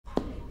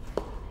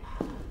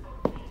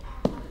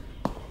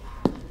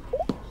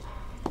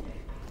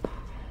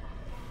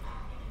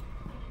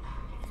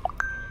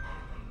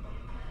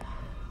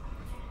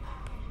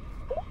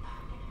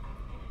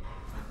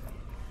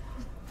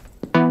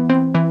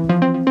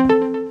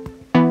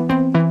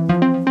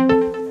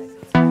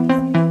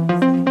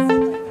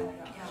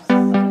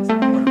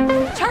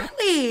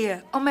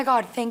my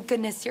God, thank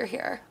goodness you're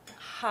here.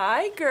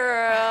 Hi,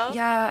 girl.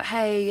 Yeah,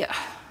 hey. I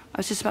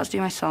was just about to do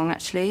my song,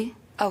 actually.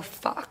 Oh,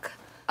 fuck.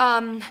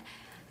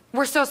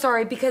 We're so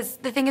sorry, because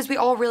the thing is, we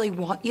all really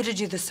want you to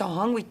do the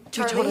song. We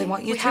totally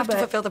want you to, have to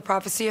fulfill the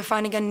prophecy of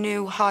finding a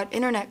new, hot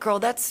internet girl.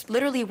 That's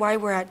literally why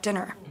we're at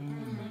dinner.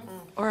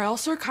 Or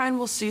else our kind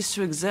will cease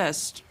to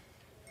exist.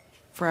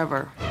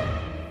 Forever.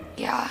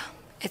 Yeah,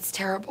 it's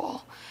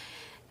terrible.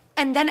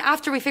 And then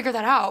after we figure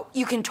that out,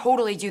 you can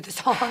totally do the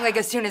song, like,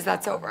 as soon as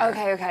that's over.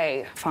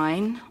 Okay.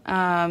 Fine.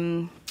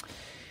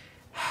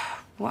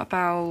 What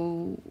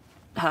about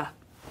her?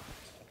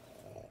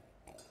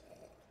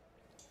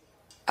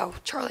 Oh,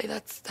 Charlie,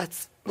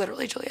 that's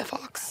literally Julia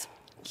Fox.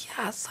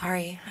 Yeah,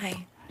 sorry.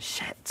 Hi.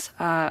 Shit.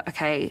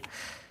 Okay.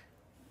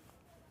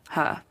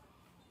 Her.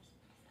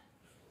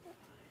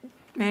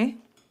 Me?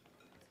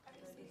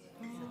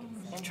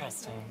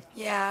 Interesting.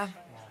 Yeah,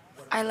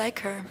 I like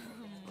her.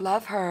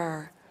 Love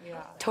her.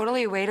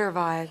 Totally waiter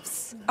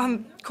vibes.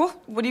 Cool.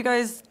 What do you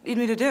guys need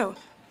me to do?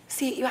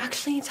 See, you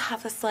actually need to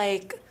have this,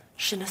 like,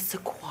 je ne sais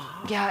quoi.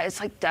 Yeah, it's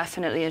like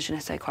definitely a je ne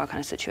sais quoi kind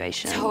of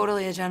situation.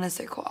 Totally a je ne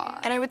sais quoi.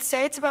 And I would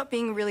say it's about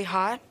being really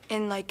hot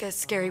in, like, a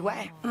scary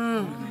way.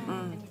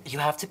 You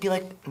have to be,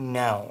 like,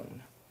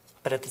 known,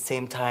 but at the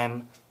same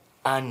time,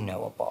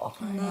 unknowable.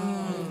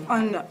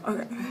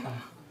 Okay.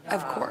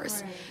 Of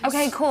course.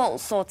 Okay, cool.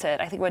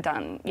 Sorted. I think we're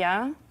done.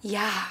 Yeah?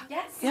 Yeah.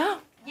 Yes. Yeah.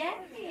 Yeah.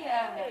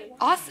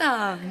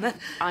 Awesome.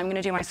 I'm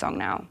gonna do my song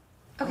now.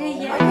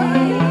 Okay, yeah.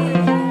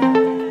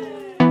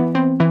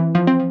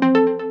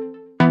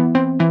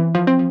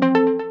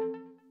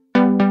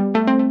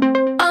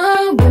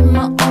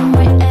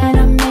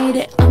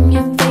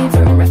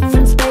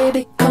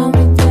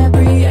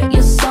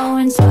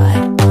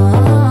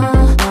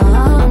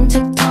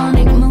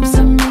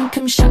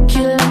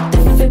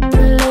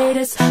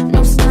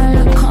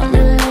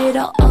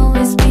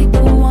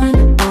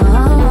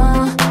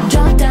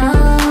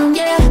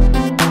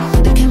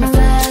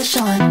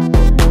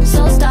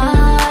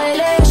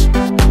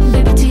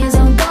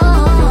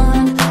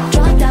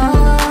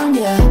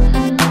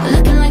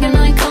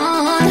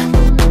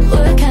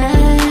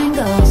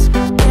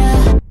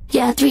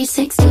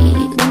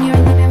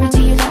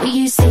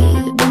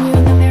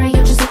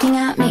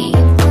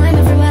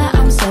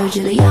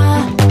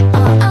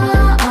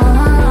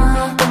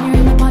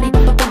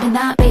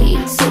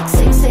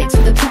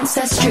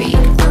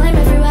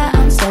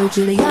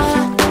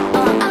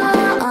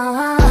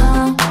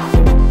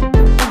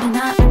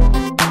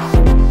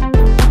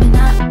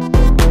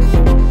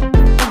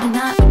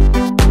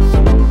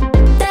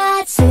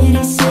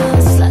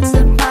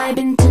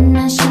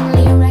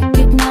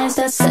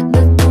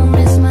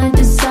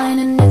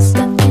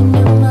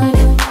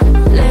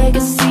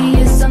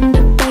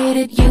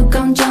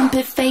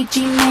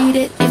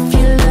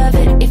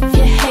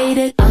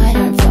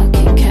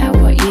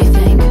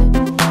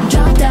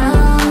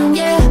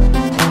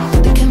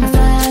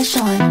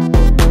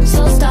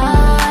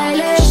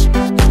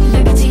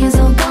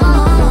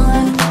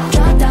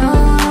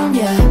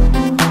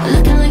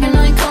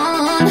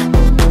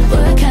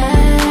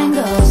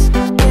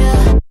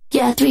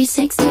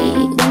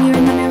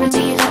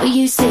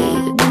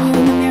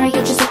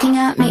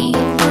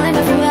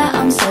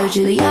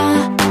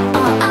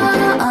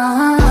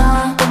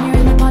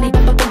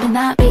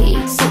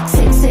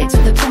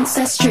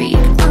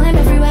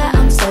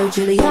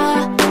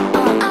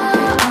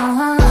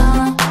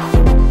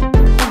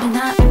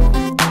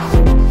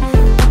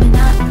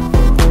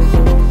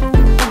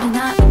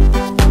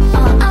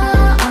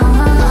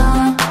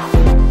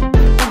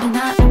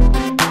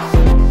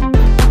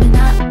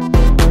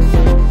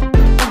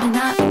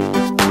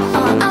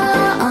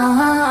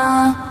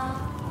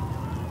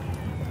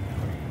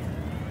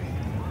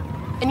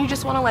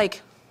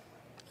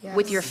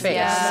 With your face.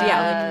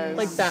 Yeah,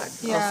 like that.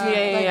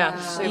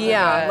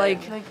 Yeah, like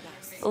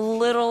a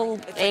little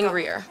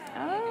angrier.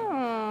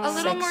 Oh. A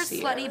little more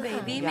slutty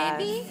baby,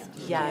 maybe?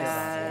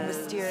 Yes.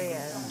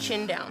 Mysterious.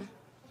 Chin down.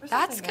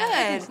 That's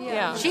good.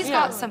 Yeah. She's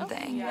got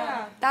something.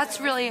 Yeah.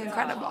 That's really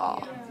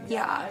incredible.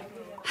 Yeah.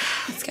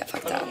 Let's get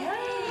fucked up.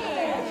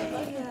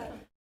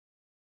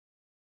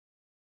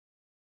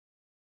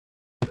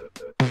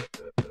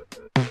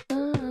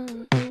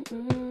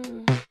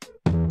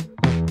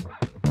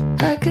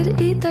 I could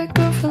eat that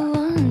girl for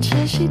lunch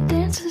as she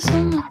dances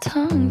on my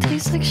tongue.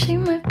 Tastes like she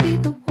might be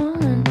the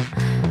one.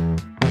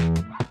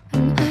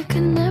 And I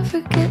could never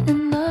get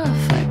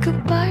enough. I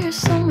could buy her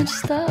so much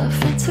stuff.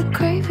 It's a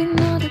craving,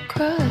 not a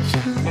crush.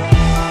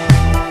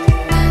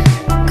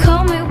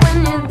 Call me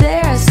when you're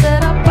there. I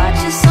said I bought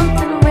you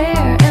something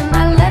rare, and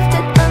I left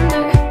it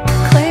under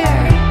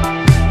Claire.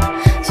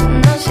 So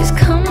now she's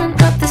coming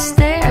up the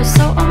stairs.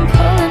 So I'm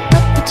pulling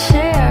up the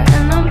chair,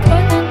 and I'm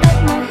putting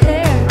up my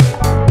hair.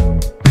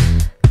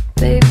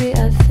 Baby,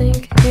 I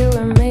think you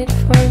were made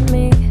for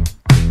me.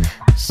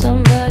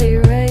 Somebody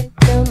write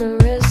down the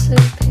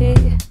recipe.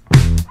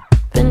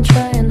 Been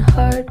trying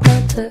hard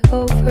not to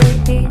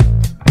overeat.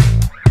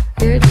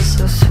 You're just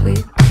so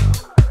sweet.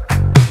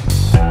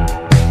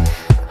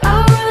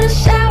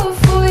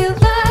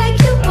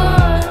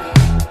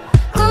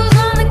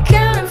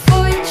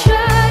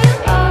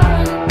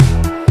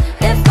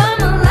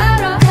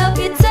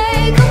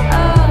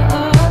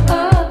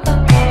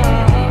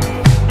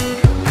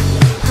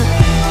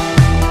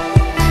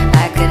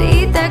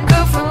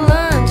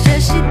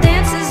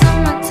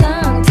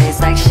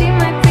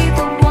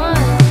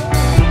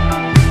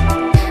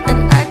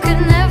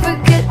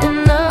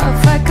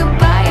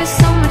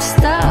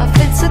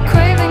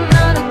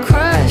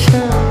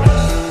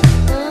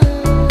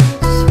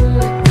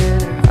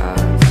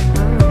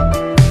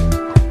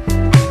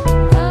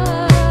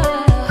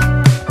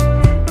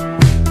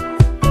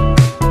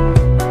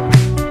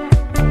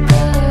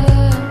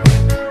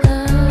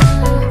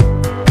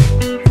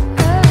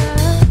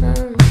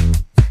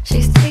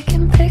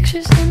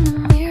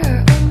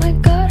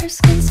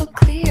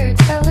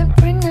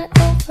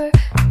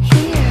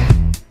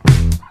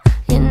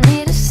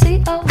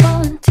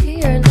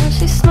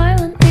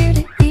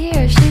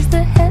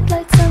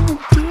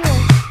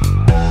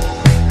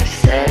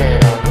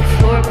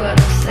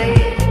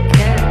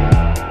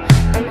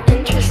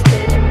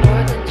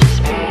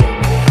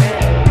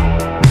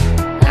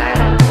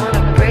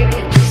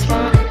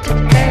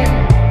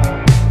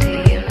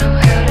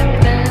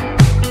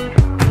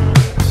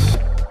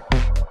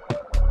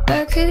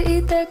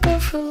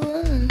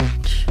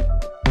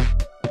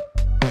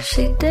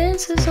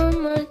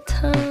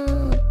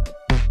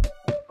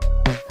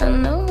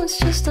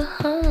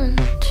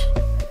 hunch,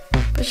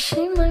 but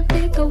she might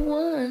be the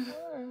one.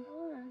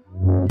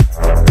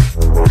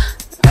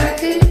 I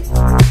could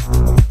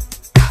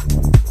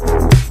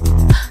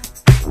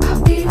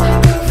be that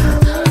girl for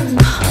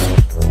lunch.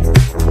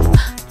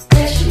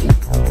 Yeah, she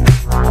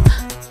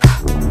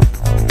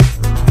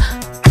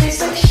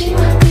tastes like she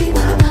might be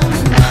the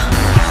one.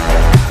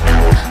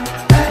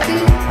 I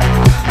could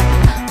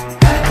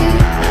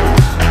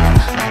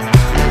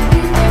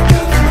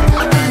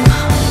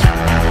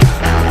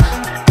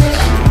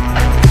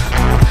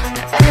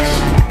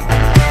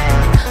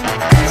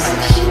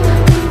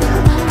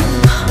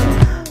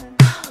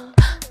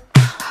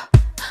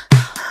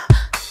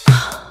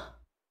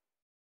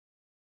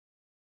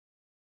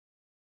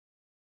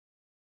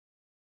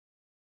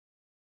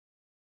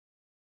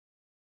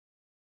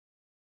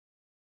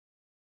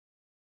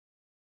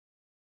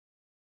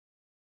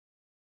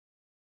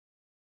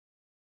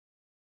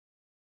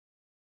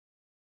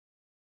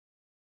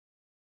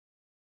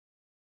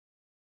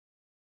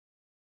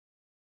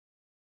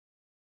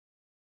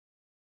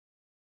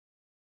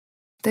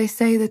They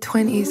say the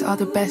 20s are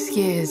the best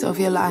years of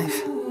your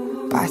life,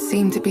 but I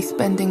seem to be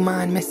spending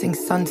mine missing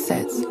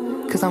sunsets,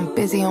 cause I'm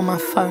busy on my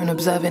phone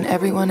observing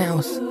everyone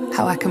else,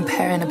 how I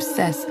compare and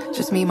obsess,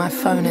 just me, my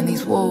phone and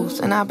these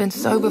walls. And I've been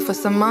sober for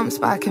some months,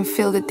 but I can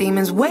feel the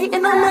demons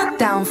waiting on my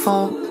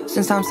downfall.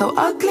 Since I'm so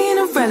ugly and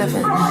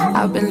irrelevant,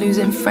 I've been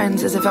losing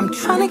friends as if I'm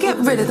trying to get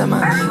rid of them.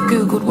 I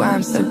googled why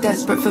I'm so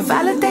desperate for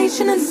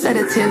validation and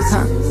sedatives,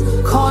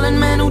 calling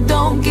men who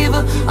don't give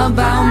a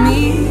about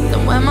me.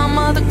 And when my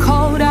mother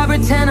called, I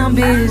pretend I'm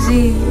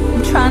busy.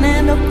 I'm trying to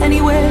end up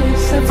anywhere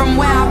except from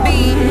where I've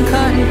been.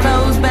 Curtain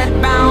closed, bed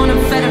bound,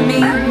 and fed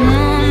me.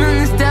 And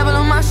this devil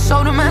on my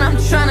shoulder, man, I'm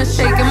trying to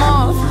shake him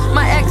off.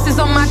 My ex is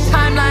on my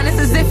timeline, it's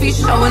as if he's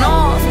showing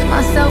off.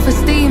 My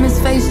self-esteem is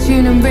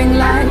face-tuned and ring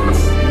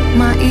lights.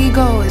 My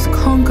ego is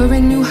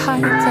conquering new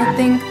heights. I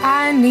think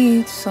I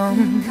need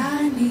some.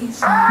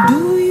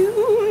 Do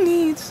you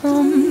need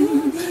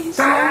some?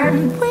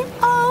 We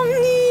all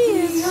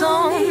need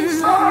some. I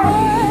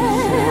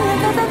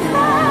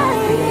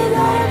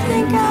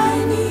think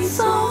I need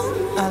some.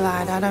 I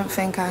lied, I don't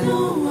think I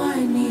know.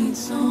 I need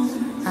some.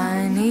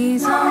 I need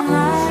some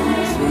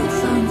sweet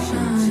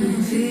sunshine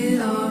to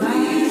feel alright.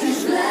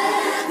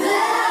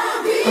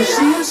 Oh,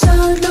 she a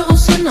sad little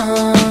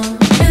sinner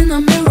in the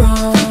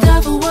mirror. The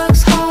devil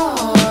works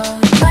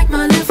hard like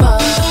my liver.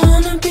 I don't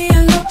wanna be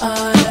alive,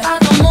 I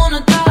don't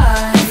wanna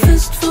die. A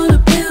fist full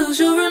of pills,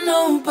 you're a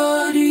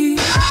nobody.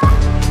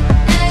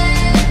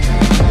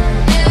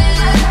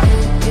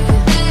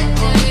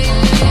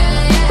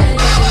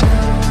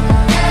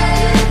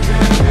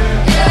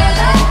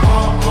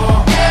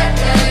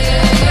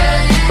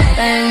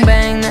 Bang,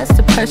 bang, that's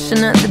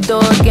depression at the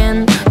door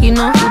again. You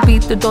know he'll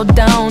beat the door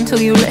down till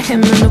you let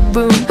him in the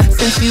room.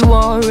 Since you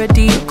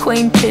already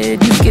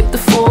acquainted, you skip the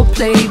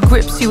foreplay.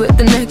 Grips you at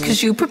the neck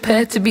cause you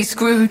prepare to be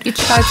screwed. You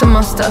try to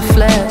muster a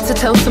flair to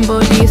tell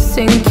somebody you're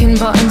sinking,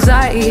 but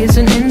anxiety is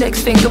an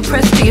index finger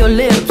pressed to your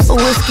lips. A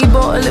whiskey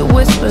bottle it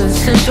whispers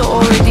since you're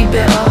already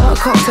bitter. A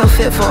cocktail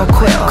fit for a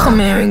quitter. Come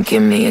here and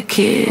give me a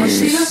kiss. I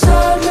see a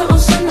sad little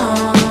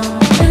sinner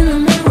in the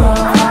mirror.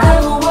 The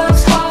devil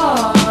works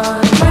hard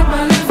like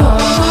my liver.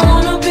 I don't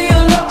wanna be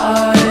alive,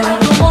 I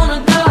don't wanna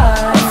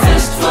die. A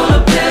fist full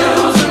of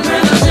pills and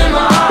rivers in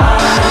my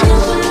eyes.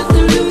 Nothing left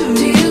to lose.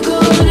 Do you go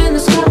in the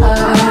sky?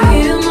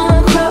 Hear my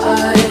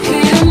cry,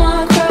 hear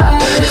my cry.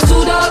 It's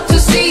too dark to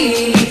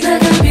see. Let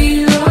there be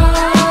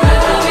light,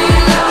 let there be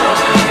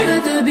light,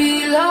 let there be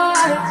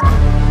light.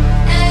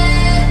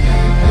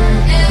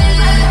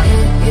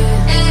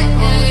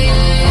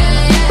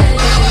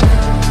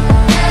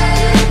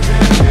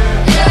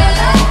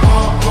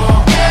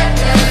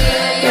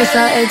 Yes, I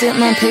edit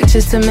my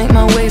pictures to make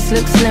my waist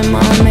look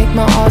slimmer, make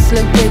my ass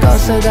look bigger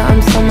so that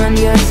I'm someone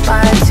you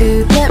aspire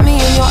to. Let me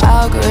in your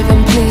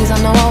algorithm, please. I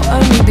know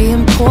I'll only be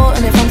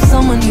important if I'm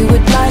someone you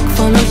would like,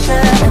 follow,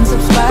 share and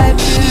subscribe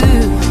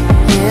to.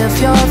 If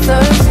you're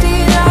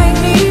thirsty like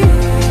me,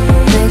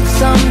 mix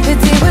some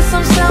pity with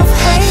some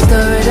self-hate.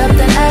 Stir it up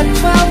then add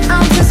 12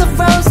 ounces of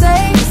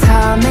rosé. It's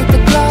how I make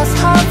the glass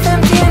half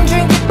empty and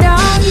drink it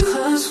down.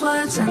 Close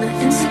words and the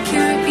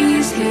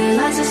insecurities. Here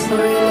lies a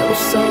story, little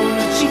soul.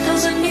 She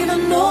doesn't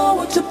even know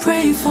what to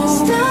pray for.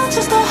 Still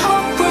just a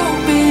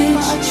heartbroken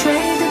bitch. I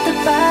traded the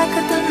back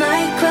at the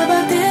nightclub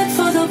I did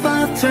for the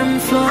bathroom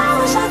floor. I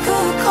wish I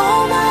could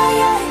call my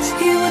ex.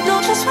 He would know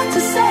just what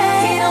to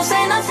say. He don't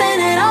say nothing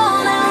at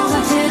all now.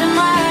 I didn't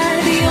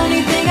mind. The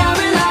only thing I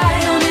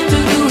relied on him to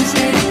do is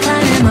stay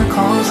declining my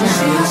calls now.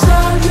 See a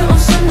sad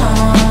little sinner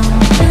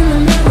in the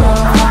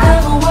mirror. The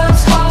devil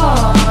works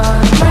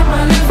hard like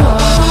my liver.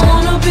 I don't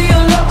wanna be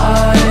alive,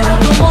 I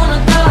don't wanna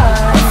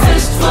die. A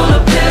fist full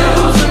of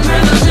pills and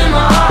rivers in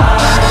my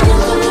eyes.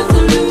 Nothing left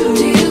to lose.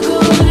 Do you go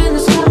in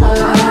the sky?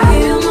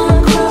 Hear my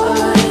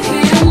cry,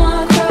 hear my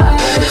cry.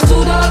 It's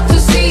too dark to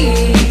see.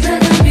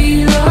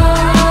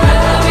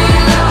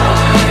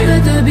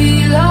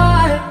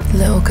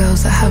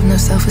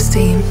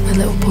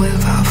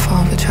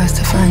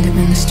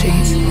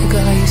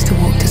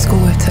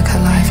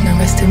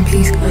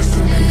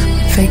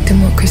 Fake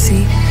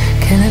democracy,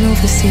 killing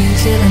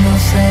overseas, killing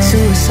ourselves.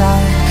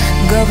 Suicide,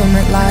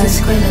 government lies,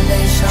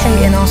 discrimination,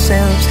 hating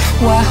ourselves.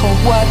 Why hope,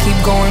 why keep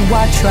going,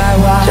 why try,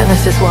 why?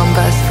 Genesis 1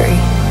 verse 3.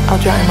 I'll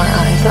dry my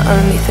eyes. The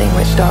only thing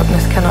which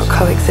darkness cannot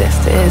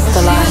coexist is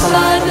the light. She's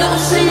like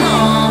losing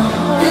all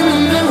in the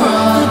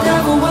mirror. The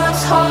devil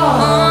works hard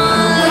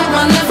like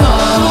my liver.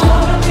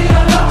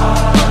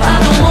 I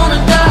don't wanna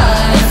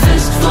die. A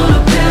fist full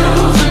of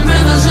pills and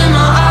rivers in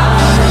my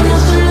eyes.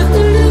 Nothing left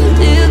to lose.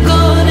 Dear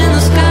God in the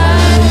sky,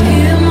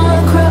 hear my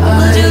cry.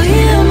 Would you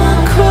hear my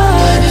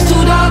cry? It's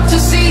too dark to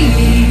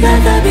see. Let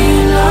there be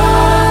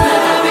light.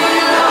 Let there be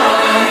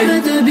light.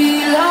 Let there be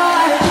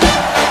light.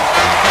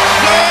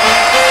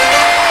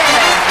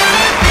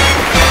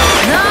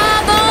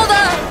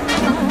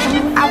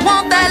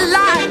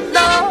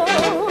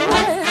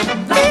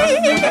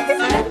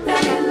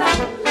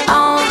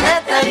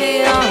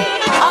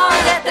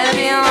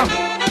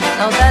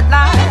 Know that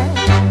light.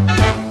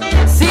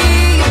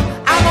 See,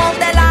 I want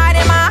that light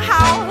in my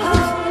house.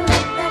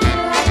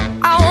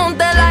 I want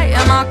that light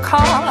in my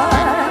car.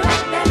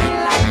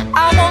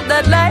 I want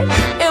that light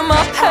in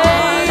my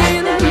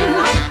pain.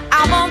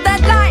 I want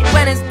that light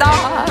when it's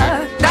dark,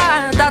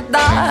 dark, dark,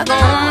 dark.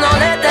 Oh no,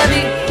 let there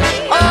be,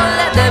 oh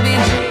let there be,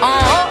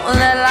 oh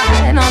that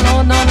light. No,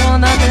 no, no,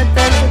 no, no, let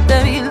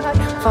there be light.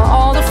 For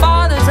all the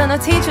fathers and the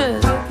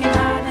teachers,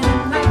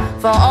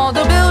 for all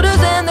the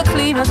builders and the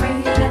cleaners.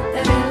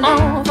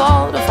 Oh, for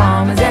all the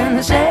farmers and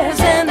the chefs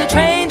and the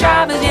train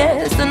drivers,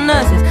 yes, the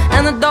nurses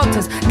and the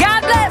doctors.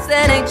 God bless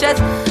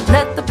N.H.i.s.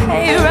 Let the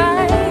pay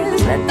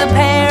rise, let the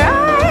pay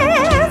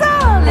rise.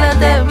 Oh, let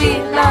there be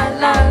light,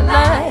 light,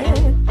 light.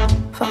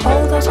 For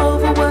all those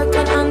overworked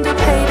and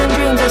underpaid and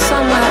dreams are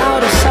somewhere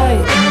out of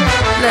sight.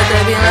 Let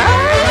there be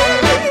light.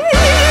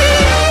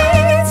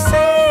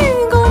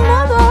 Single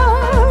mothers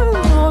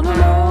all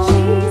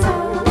alone.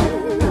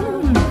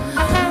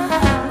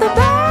 The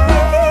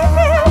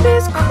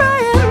baby's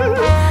crying.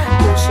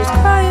 She's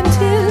crying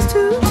tears to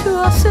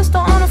her sister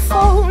on the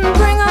phone.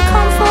 Bring her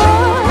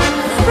comfort,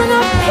 bring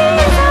her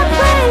peace, I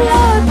pray,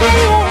 Lord,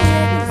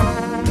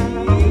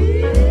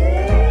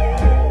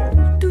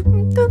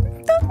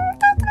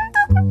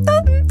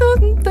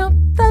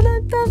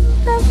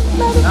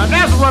 Now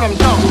that's what I'm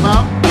talking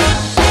about.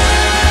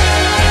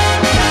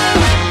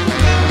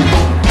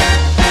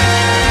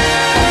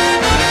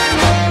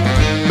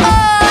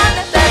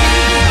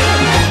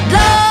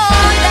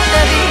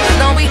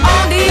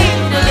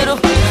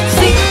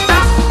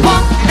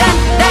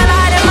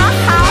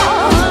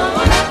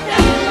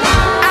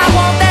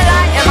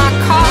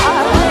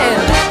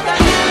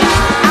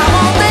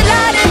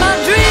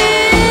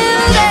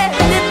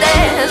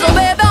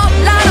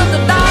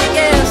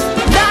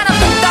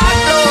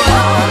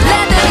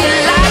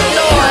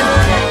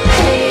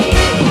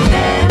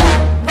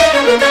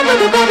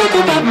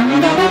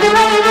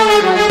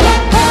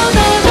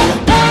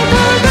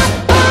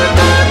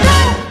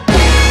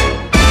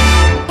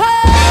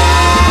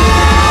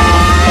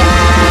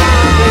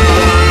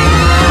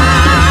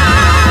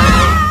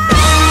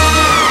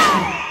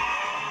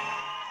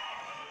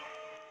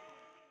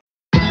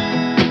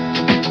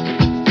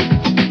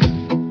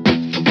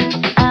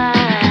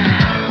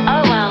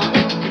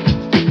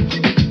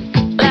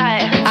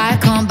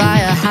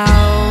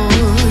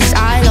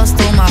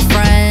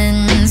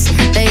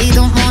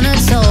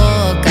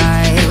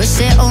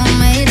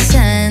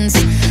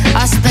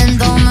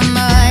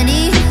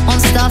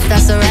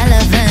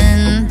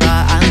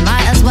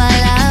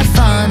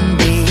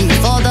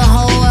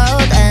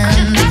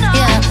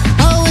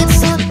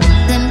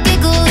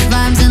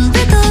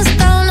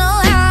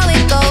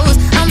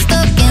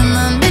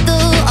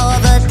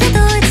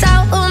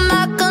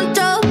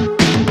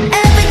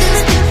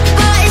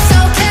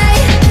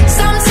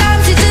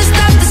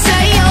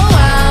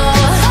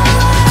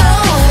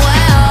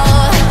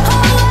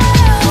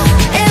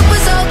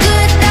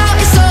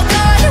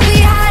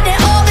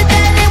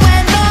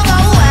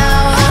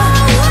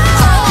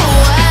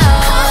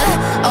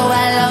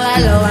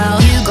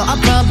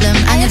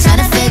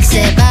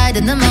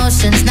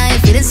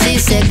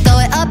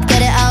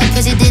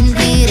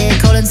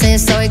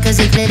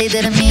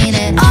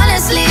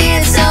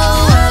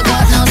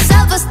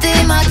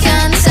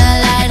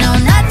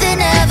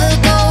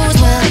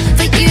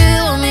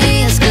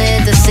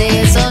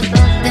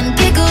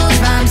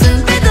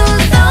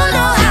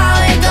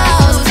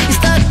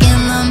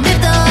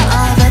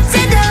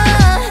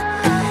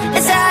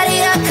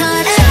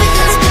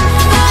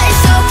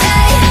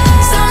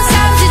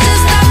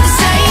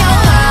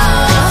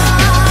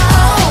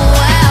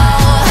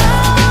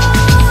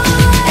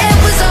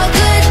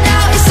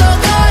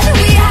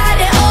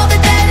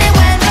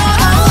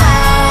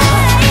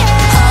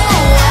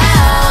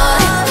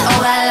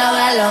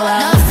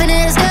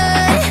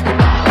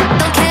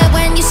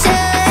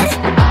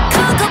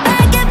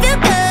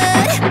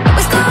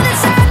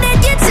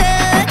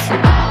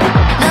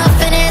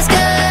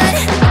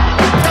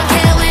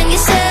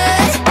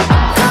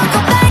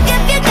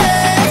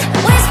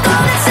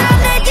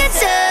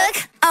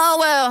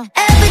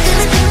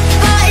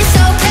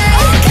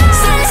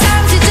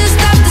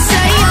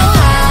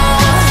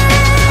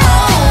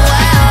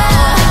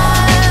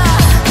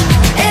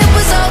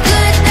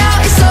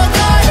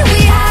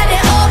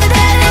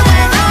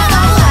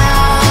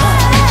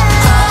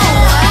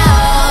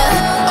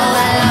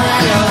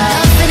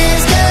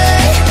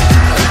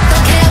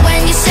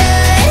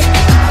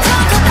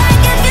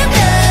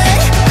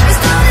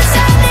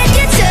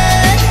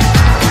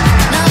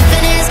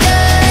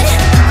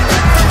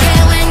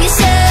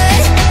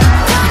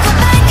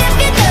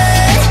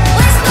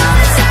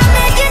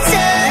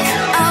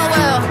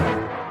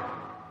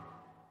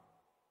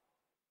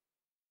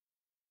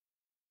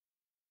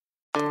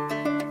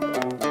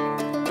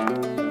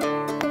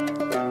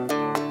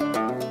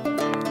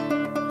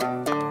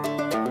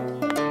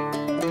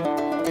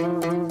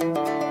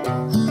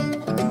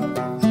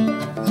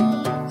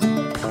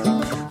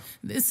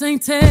 This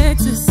ain't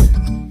Texas,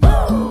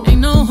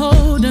 ain't no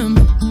hold 'em.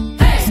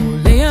 So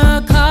lay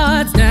your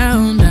cards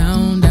down,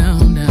 down,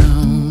 down,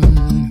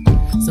 down.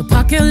 So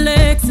park your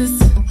Lexus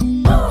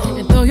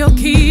and throw your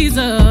keys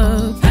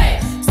up.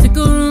 Stick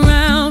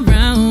around,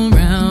 round,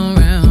 round,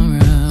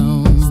 round,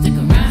 round. Stick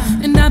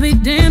around. And I'll be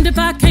damned if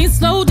I can't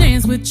slow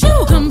dance with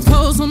you. Come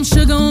pour some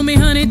sugar on me,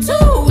 honey,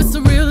 too. It's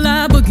a real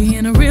live boogie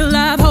and a real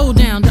live hold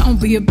down. Don't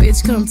be a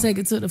bitch, come take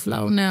it to the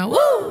floor now.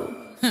 Woo!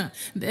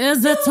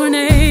 There's a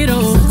tornado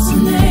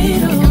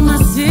in my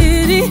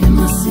city,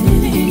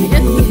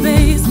 at the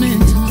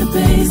basement.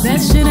 That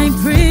shit ain't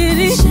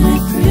pretty.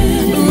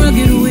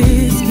 Rugged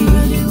whiskey,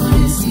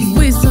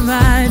 we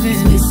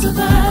surviving.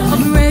 All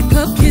the red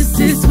cup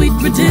kisses, sweet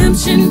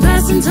redemption,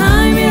 passing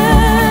time,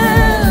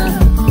 yeah.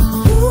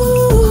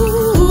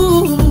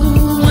 Ooh,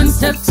 one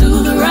step to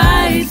the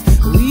right,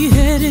 we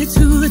headed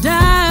to the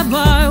dive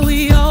bar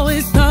we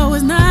always thought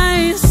was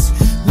nice.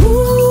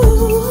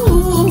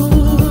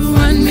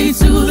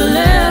 To the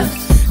left,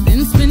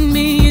 then spin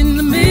me in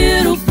the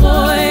middle,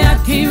 boy, I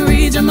can't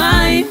read your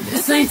mind.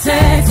 This ain't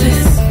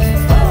Texas,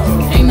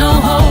 ain't no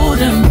hold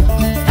 'em.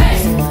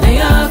 Lay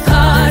your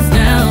cards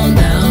down,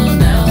 down,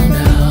 down,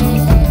 down.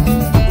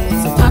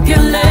 So park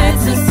your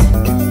Lexus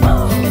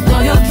and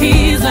throw your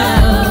keys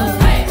up.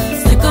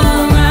 Stick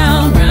around,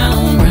 round,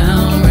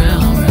 round,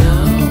 round,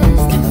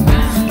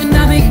 round. And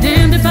I'll be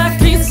damned if I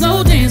can't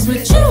slow dance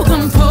with you.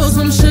 Come pour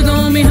some sugar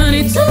on me,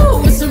 honey, too.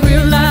 It's a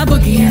real live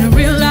boogie and a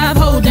real live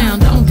hold down.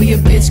 Don't be a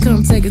bitch,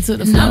 come take it to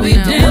the floor. I'll be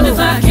damned if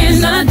I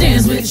cannot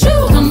dance with you.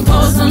 Come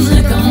pour some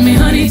liquor on me,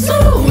 honey,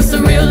 too. It's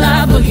a real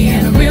live boogie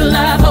and a real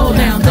live hold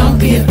down. Don't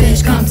be a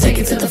bitch, come take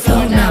it to the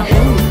floor now.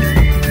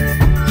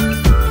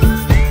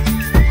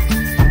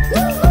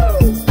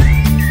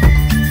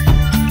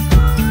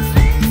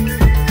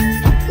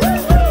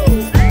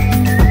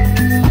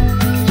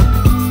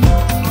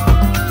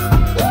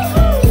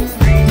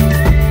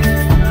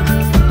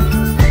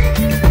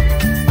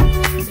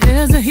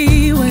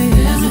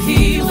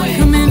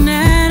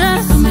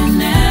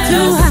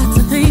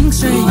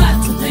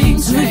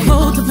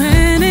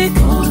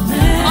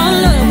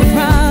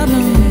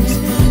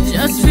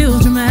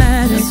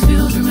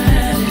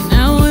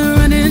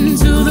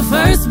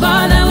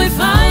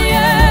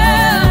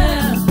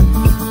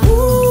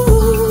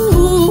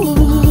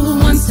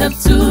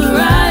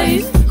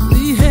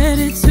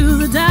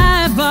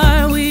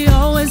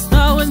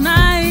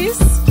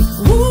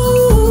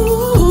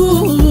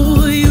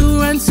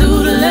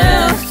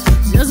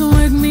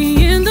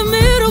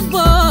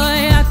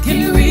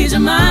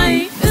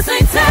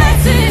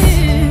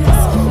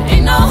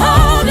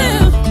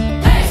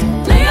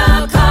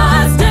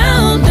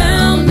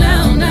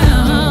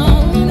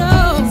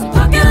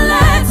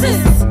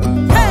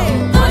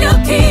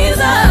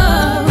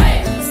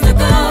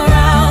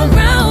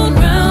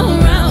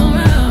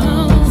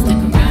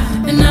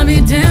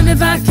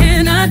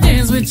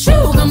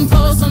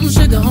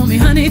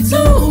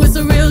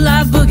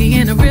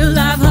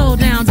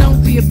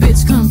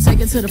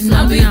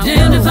 I'll be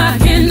damned if I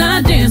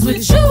cannot dance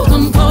with you.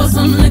 Come pour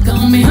some liquor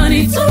on me,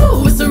 honey,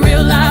 too. It's a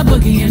real live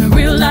boogie and a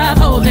real live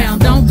hold down.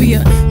 Don't be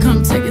a,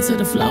 come take it to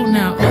the floor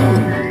now. Ooh.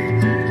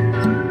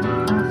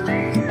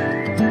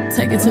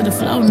 Take it to the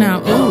floor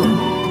now. Ooh.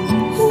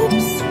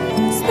 Hoops,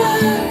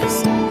 spurs,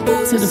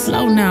 to the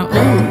floor now.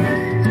 Ooh.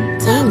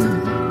 Top,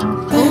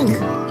 back,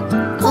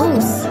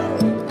 oops.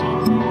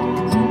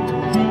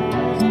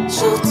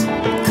 Shoot.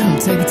 Come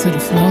take it to the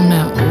floor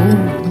now.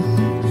 Ooh.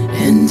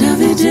 And I'll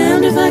be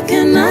damned if I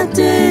cannot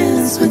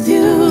dance with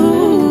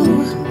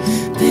you.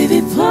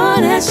 Baby, pour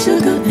that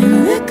sugar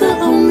and liquor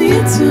on me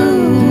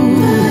too.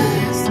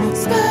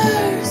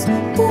 Spurs,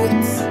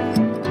 boots,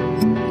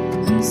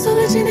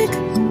 sologenic,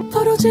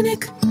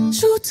 photogenic,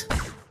 shoot.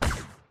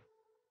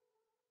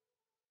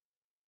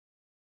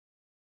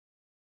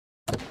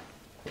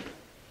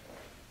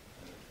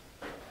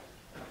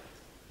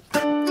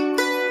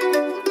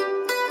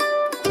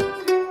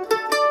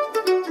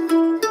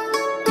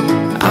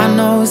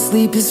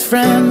 Sleep is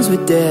friends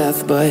with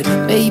death, but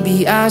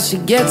maybe I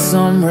should get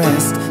some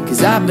rest.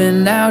 'Cause I've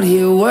been out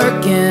here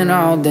working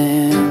all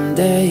damn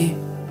day.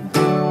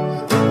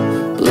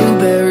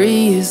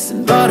 Blueberries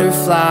and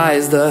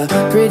butterflies, the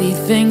pretty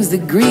things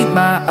that greet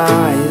my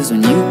eyes.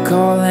 When you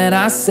call and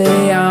I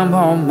say I'm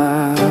on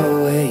my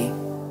way.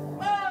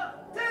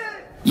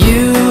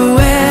 You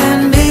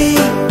and me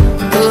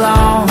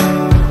belong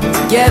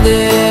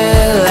together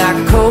like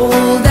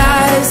cold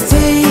iced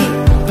tea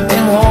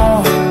and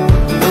warm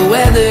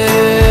weather,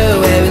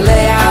 where we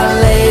lay out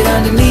late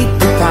underneath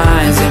the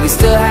pines, and we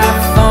still have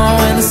fun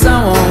when the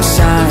sun won't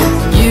shine.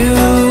 You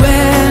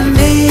and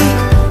me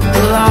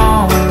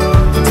belong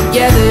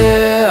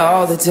together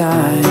all the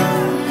time.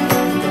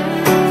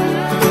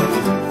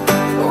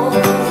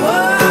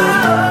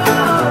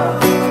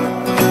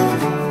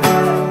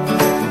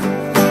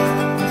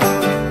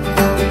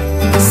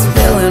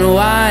 Spilling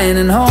wine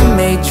and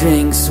homemade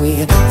drinks,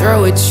 we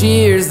throw a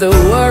cheers, the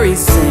worries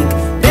sink.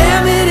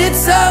 Damn it,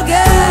 it's so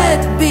good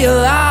to be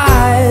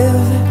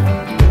alive.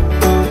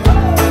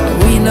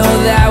 We know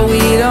that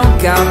we don't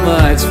got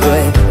much,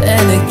 but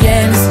then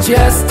again it's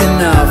just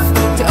enough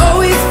to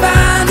always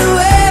find a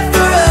way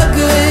for a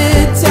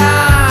good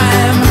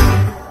time.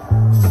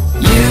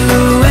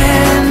 You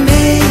and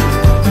me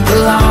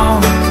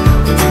belong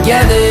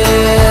together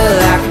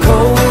like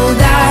cold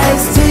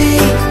iced tea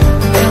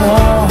and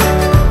warm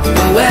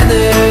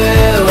weather,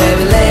 where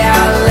we lay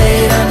out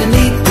late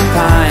underneath the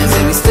pines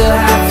and we still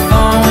have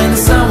fun when the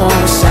sun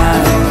won't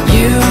shine.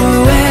 You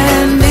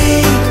and me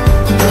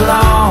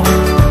belong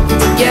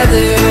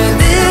together.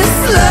 This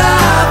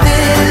love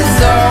is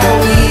all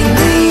we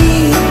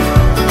need.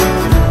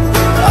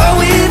 Oh,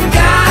 we've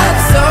got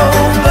so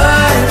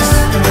much.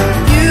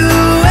 You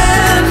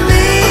and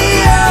me,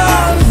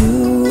 oh,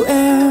 you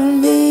and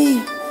me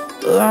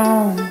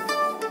belong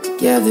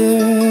together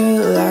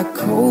like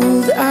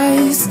cold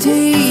iced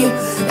tea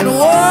and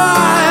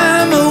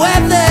warm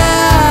weather,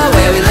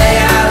 where we lay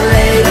out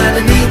late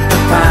underneath the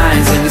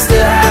pines and we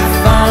still have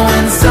fun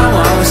when the sun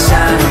won't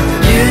shine.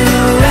 You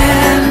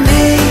and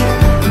me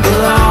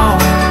belong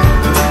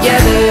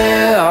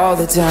together all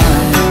the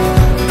time.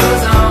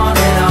 Goes on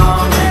and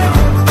on and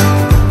on.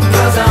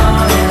 Goes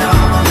on and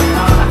on and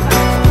on.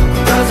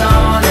 Goes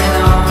on and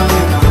on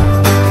and on.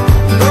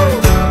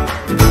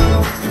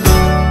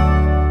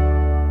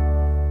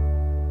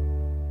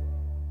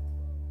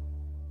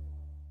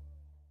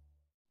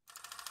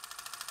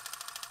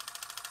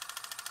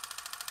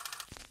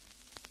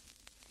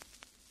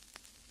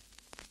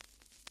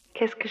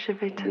 Qu'est-ce que je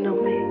vais te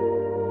nommer?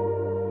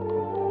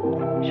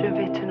 Je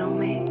vais te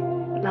nommer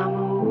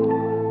l'amour,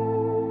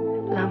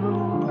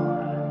 l'amour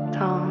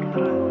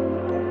tendre.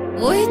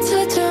 Wait till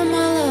I turn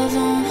my love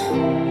on.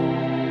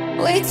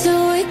 Wait till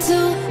I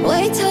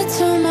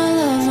turn my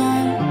love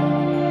on.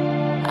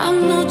 I'm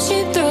no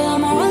cheap thrill,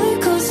 I'm a roller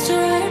coaster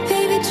ride,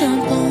 baby,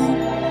 jump on.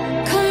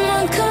 Come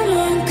on,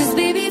 cause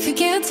baby, if you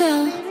can't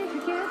tell,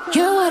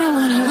 you're what I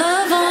wanna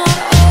love on.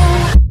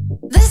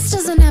 This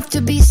doesn't have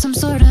to be some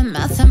sort of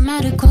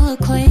mathematical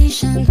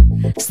equation.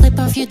 Slip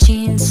off your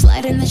jeans,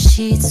 slide in the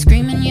sheets,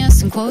 screaming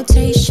yes in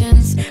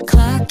quotations.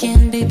 Clock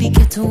in, baby,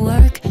 get to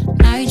work.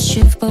 Night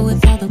shift, but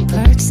with all the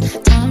perks.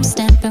 Time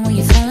stamping when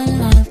you fell in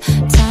love.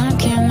 Time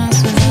can't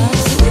mess with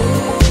us.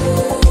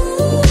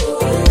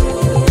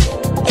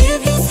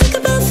 If you think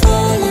about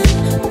falling,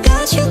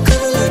 got you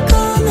covered like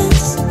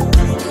garments.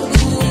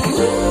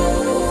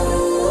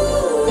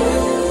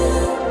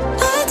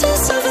 I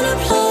deserve an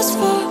applause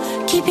for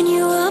keeping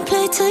you up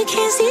late till you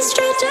can't see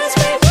straight. Just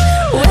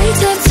wait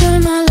till I turn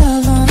my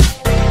love on.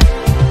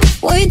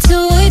 Wait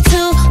till I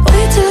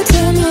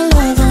turn my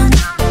love on.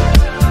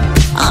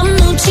 I'm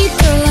no cheap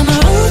girl, I'm a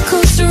roller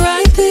coaster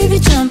ride, baby,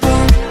 jump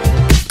on.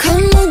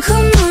 Come on,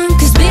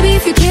 cause baby,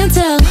 if you can't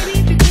tell,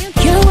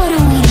 you're what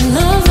I wanna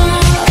love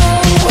on.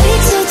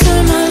 Wait till I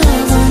turn my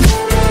love on.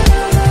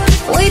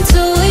 Wait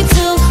till I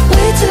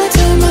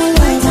turn my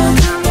love on.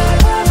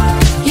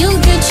 You'll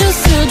get your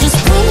thrill, just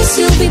promise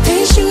you'll be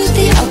patient with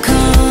the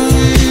outcome.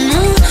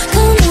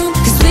 Come on,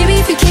 cause baby,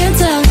 if you can't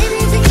tell,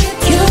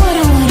 you're what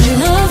I wanna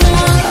love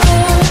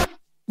on.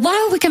 Why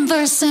are we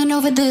conversing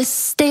over this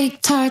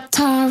steak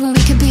tartare when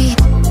we could be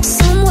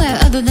somewhere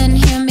other than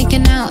here,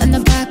 making out in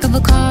the back of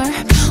a car,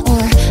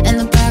 or in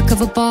the back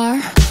of a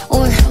bar,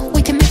 or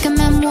we can make a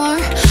memoir,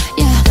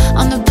 yeah,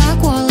 on the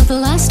back wall of the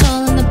last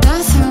stall in the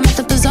bathroom at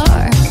the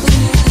bazaar.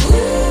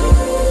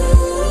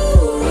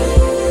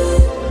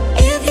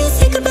 If you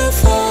think about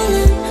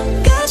falling,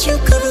 got you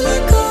covered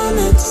like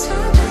garments.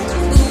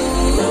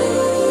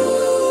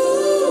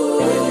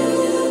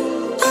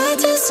 I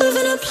deserve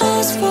an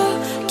applause for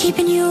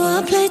keeping you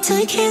up late till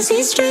you can't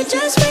see straight.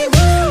 Just wait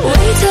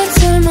till I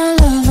turn my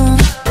love on.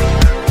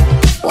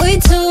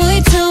 Wait till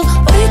I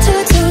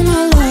turn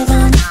my love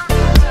on.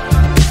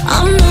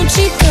 I'm no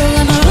cheap girl,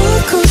 I'm a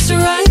roller coaster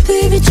ride,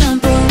 baby,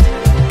 jump on.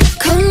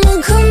 Come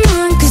on,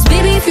 cause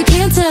baby, if you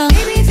can't tell,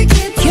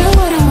 you're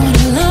what I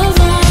wanna love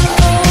on.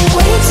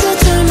 Wait till I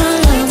turn my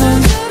love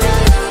on.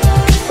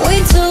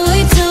 Wait till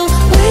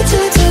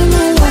I turn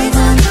my love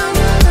on.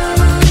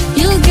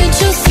 You'll get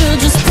your thrill,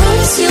 just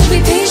promise you'll be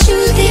patient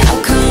with the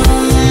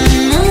outcome.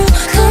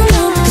 Come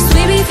on, cause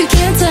baby, if you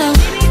can't tell,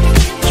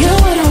 you're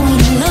what I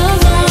wanna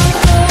love on.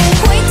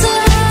 Wait till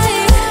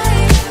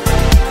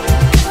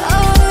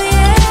oh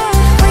yeah,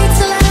 wait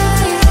till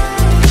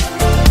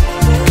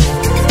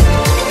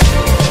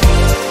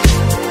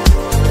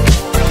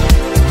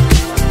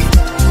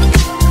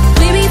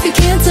baby, if you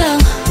can't tell,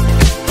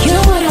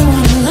 you're what I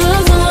wanna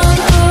love on.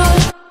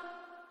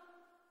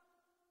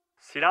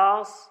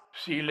 Silence.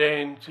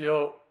 Silenzio.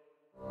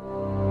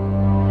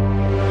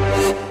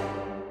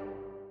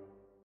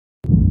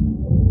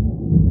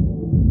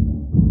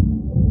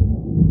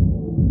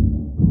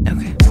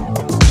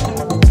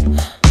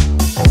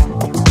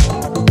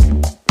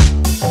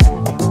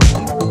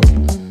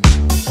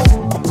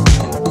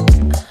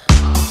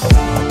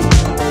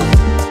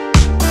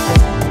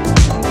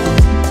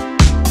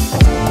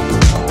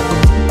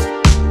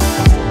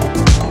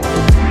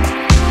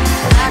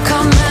 I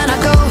come and I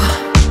go.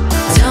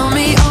 Tell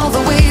me all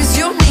the ways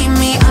you need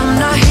me. I'm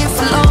not here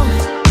for long.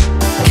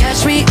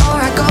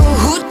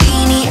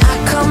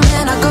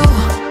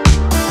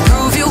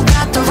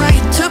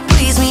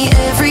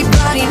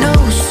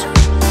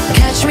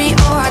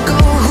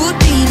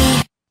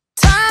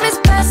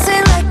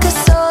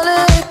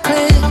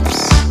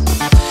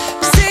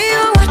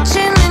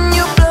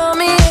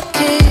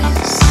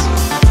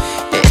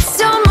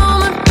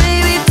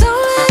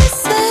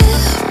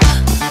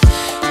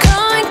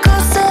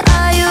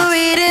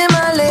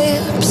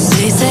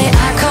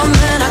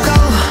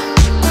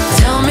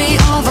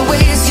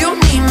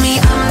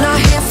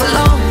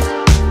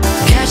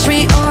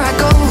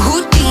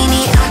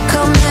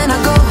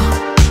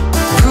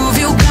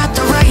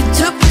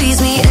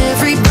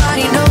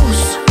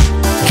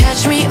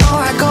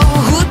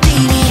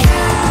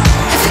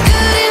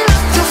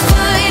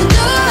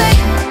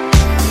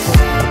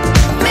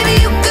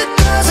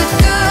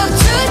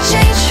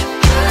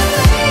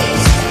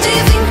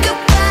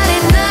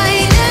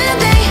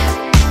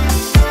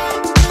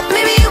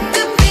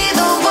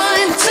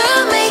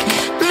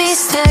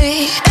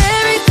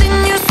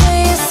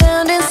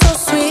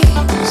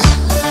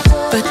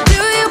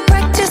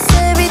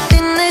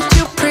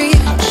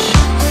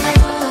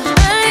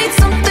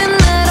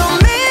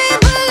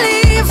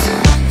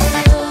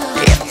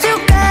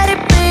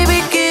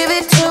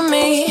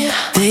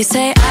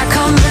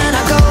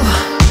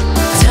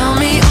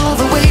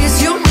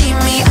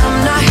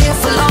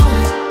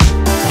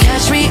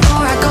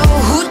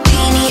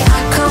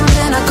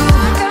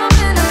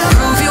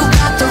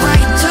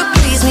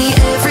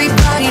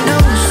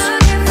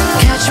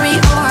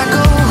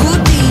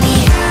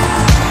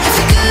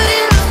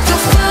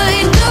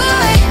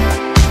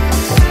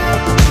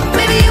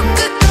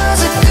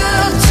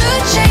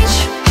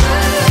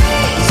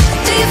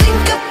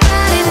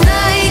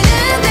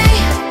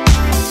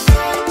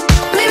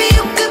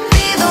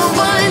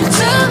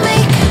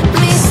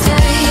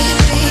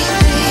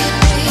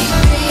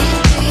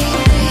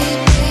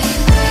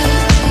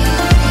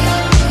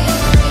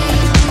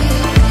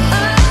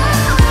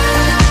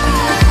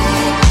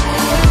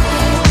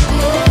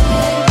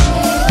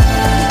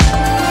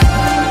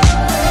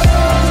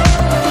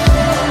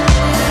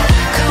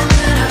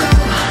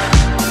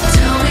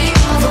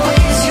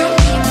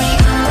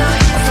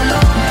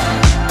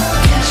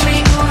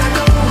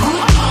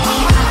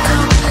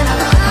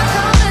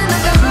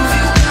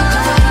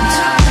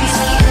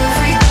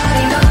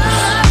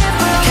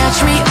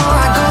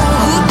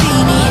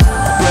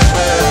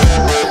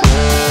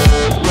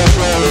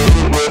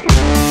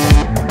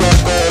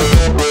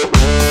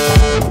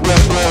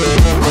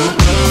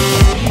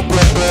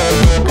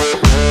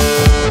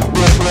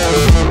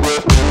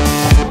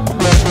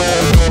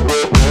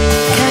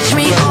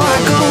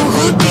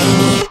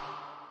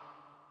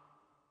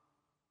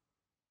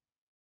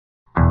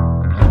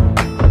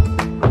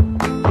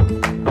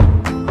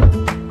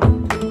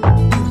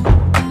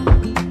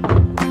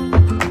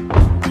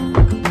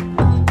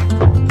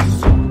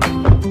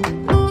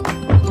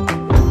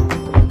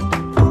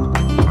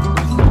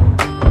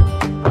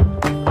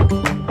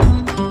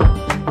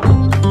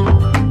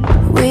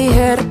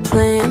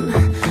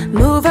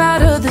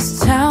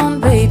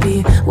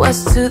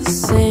 us to the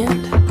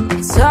sand.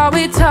 It's all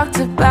we talked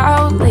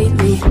about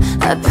lately.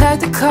 I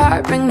packed a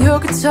car, bring your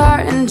guitar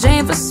and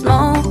Jane for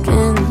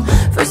smoking.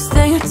 First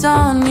thing at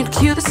dawn, you'd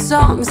cue the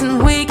songs and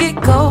we get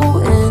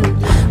going.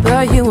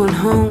 But you went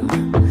home,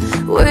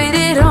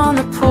 waited on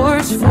the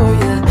porch for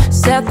you,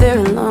 sat there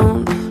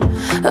alone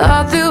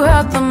all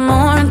throughout the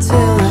morn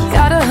till I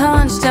got a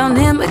hunch down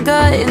in my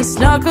gut and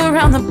snuck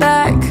around the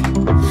back.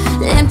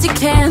 Empty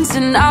cans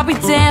and I'll be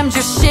damned,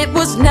 your shit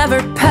was never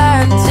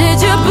packed. Did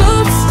your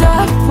boots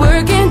stop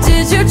working?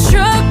 Did your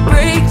truck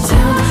break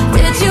down?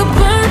 Did you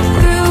burn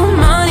through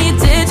money?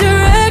 Did your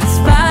ex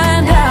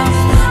find out?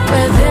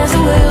 Where there's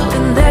a will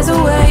and there's a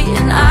way,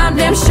 and I'm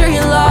damn sure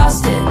you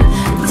lost it.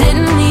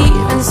 Didn't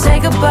even say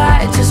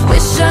goodbye, just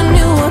wish I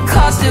knew what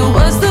cost it.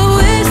 Was the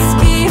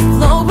whiskey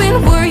flowing?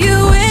 Were you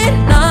in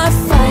a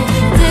fight?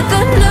 Did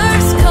the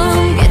nurse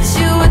come get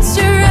you? What's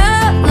your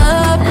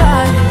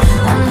alibi?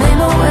 I made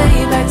my way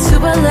back to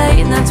LA,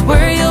 and that's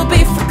where you'll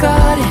be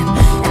forgotten.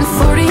 In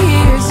 40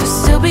 years you'll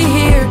still be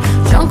here,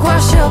 drunk,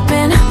 wash up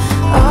in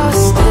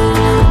Austin.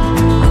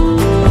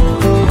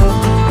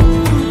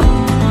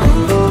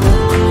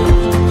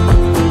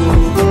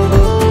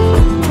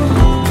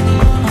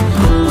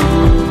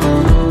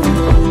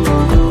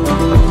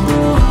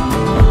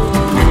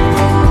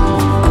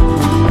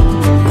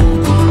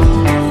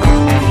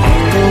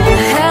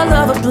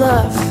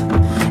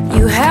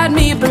 You had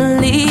me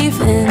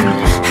believing.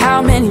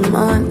 How many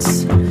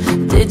months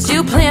did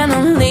you plan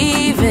on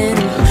leaving?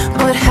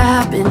 What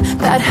happened?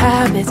 Bad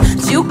habits.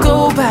 Did you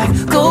go back,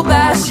 go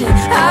bashing?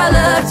 I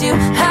loved you,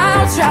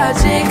 how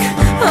tragic.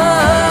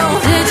 Oh,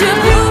 did your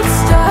boots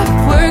stop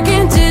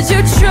working? Did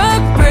your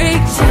truck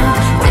break down?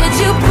 Did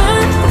you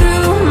burn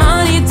through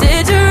money?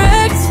 Did your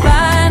ex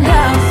find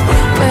out?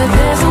 Where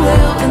there's a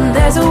will and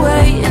there's a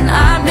way, and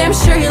I'm damn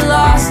sure you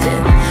lost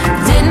it.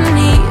 Didn't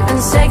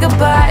even say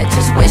goodbye,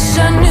 just wish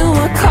I knew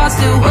what cost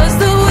it. Was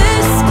the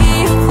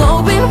whiskey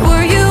flowing?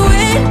 Were you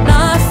in a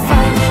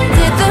fight?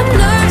 Did the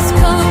nurse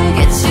come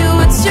get you?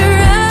 What's your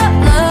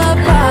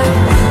alibi?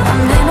 I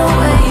made my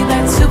way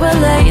back to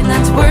LA, and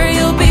that's where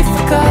you'll be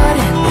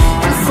forgotten.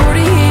 In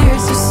 40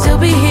 years you'll still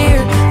be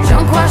here,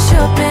 drunk, wash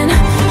up in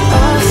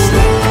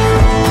Austin.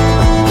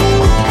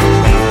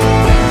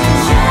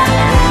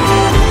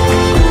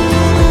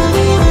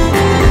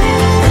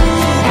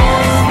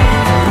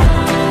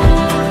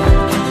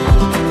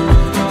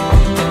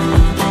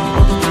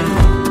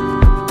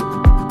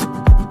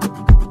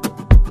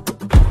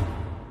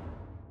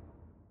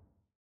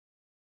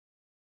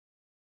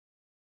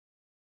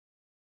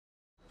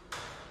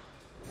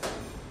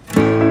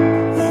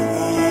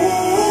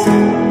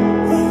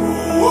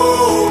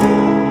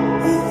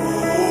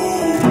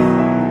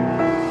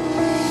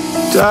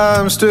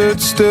 Time stood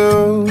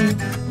still,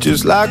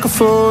 just like a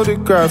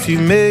photograph. You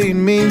made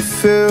me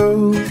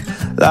feel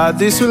like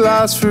this will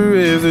last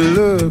forever.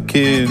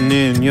 Looking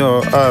in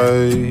your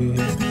eyes,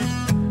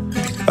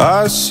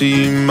 I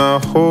see my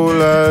whole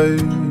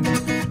life.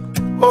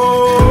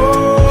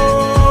 Oh,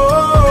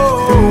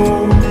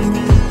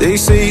 they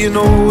say you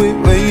know it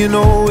when you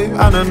know it,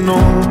 and I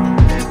know.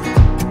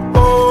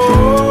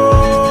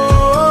 Oh,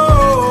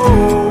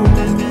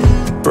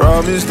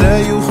 promise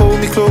that you'll hold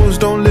me close,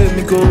 don't let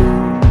me go.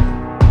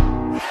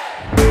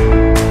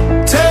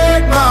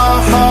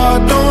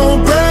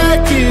 Don't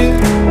break it.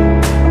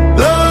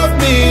 Love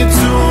me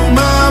to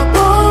my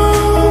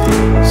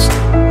bones.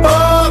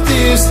 All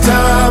this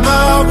time I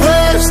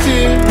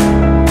wasted,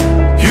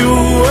 you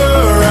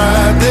were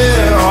right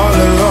there all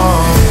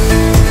along.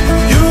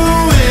 You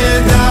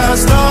and I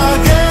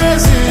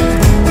stargazing,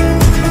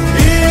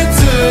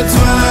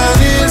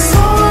 intertwining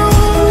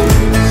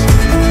souls.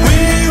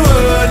 We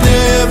were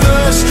never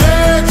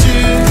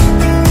strangers.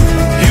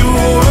 You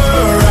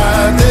were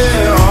right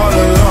there all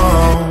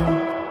along.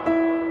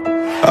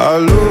 I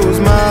lose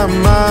my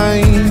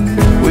mind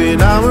when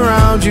I'm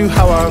around you,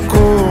 how I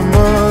come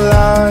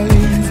alive.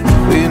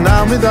 When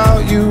I'm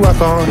without you, I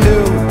can't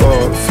help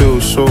but feel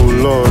so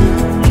lost.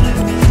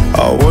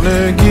 I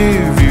wanna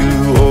give you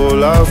all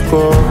I've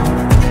got.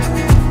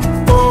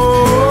 Oh,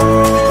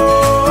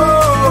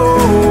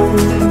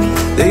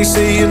 they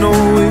say you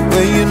know it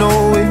when you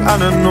know it,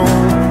 and I know.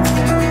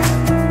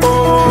 Oh,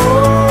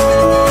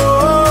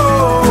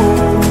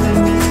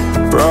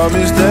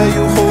 promise that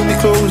you'll hold me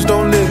close,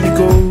 don't let me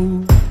go.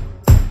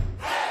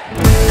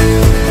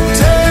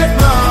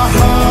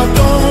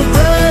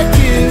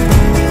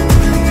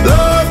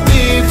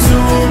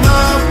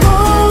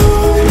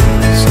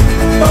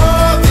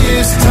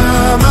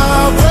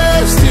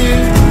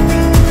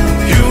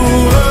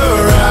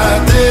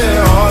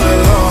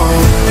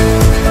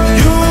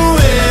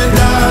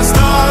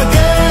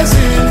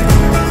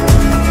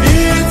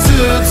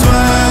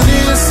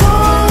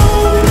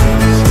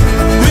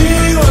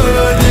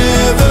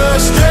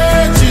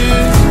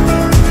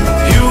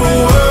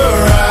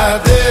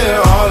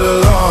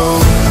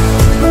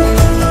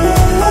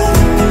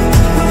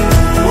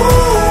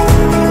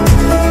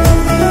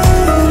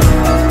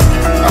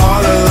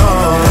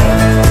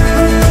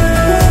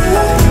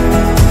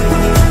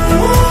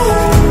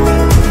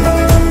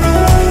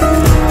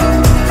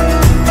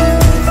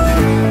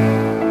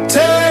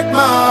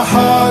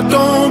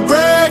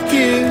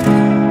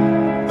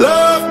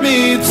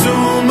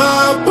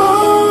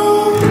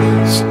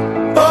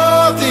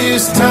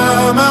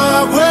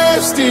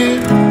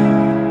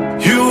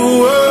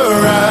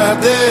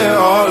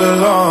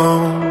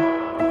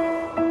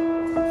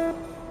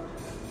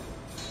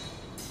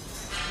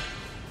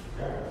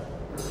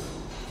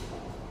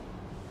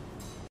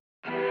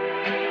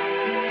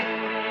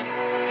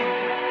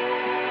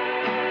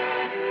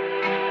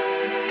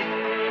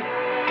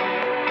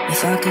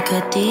 If I could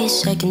cut these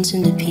seconds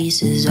into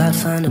pieces, I'd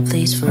find a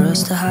place for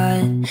us to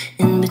hide.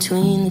 In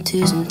between the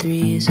 2s and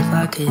 3s, if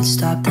I could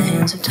stop the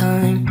hands of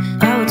time,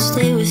 I would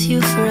stay with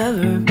you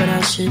forever, but I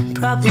should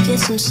probably get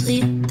some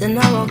sleep. Then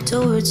I walked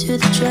over to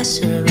the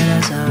dresser, but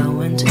as I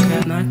went to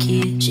grab my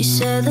key, she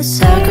said, let's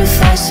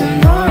sacrifice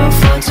tomorrow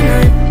for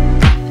tonight.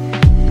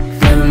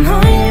 Never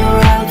mind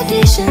your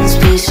obligations,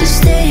 please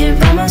just stay here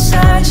by my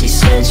side. She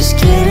said, just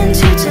get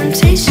into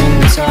temptation,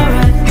 it's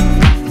alright.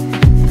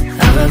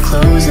 I've got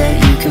clothes that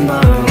you can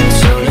borrow,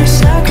 so let's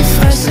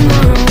sacrifice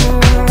tomorrow.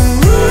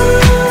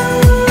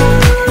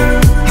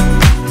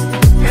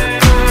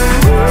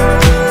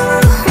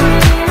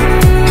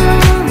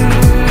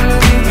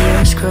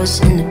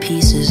 Crust into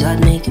pieces, I'd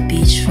make a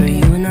beach for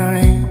you and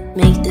I.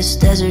 Make this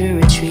desert a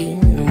retreat,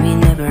 and we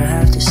never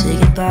have to say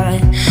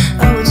goodbye.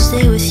 I would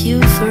stay with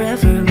you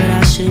forever, but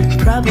I should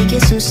probably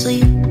get some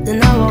sleep.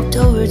 Then I walked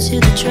over to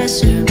the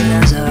dresser, but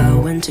as I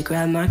went to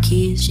grab my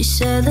keys, she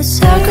said, let's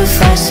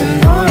sacrifice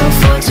tomorrow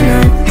for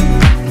tonight.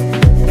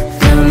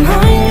 Never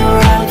mind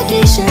your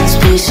obligations,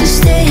 please just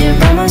stay here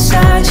by my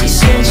side. She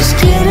said, just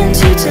get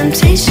into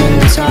temptation,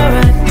 it's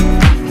alright.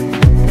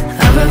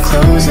 I've got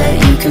clothes that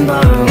you can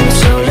borrow,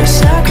 so let's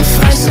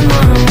sacrifice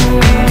tomorrow.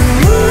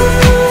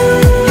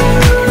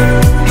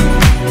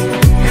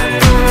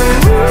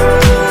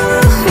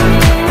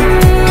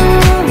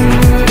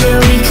 Yeah,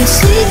 we could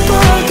sleep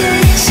all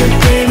day, so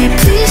baby,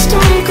 please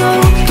don't go.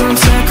 Don't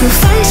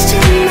sacrifice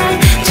tonight,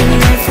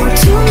 tonight for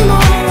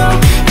tomorrow.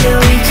 Yeah,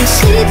 we could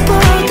sleep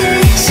all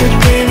day, so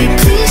baby,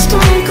 please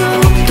don't go.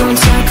 Don't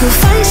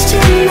sacrifice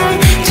tonight,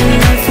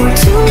 tonight for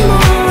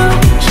tomorrow.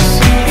 She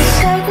said,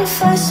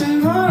 sacrifice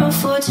tomorrow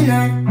for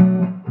tonight.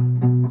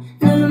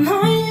 Never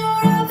mind your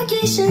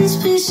obligations,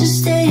 please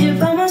just stay here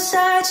by my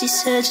side. She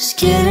said, just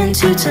get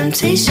into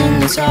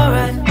temptation, it's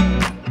alright.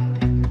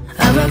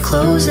 I've got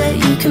clothes that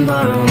you can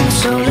borrow,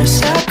 so let's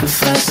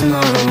sacrifice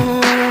tomorrow.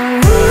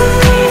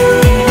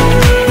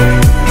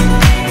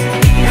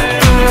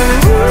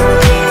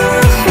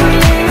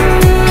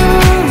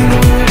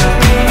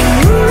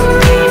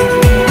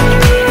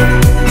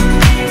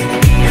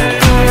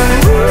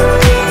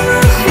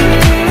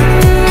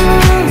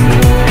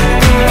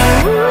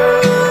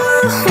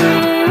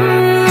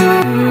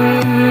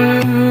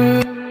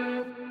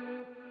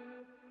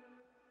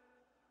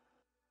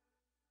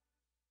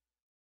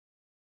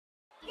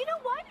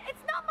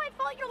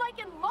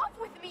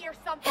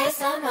 It's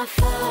not my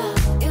fault.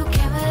 You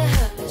came with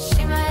her, but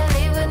she might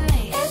leave with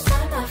me. It's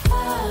not my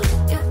fault.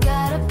 You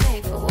gotta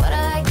pay for what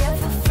I get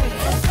for free.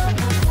 It's not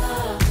my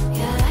fault.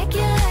 Yeah, like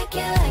it, like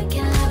it, like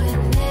it, love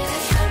with me.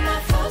 It's not my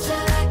fault. You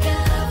like it,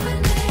 love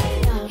with me.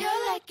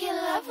 You're like in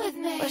love with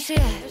me. Where she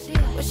at?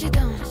 What she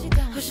doing?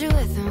 Who she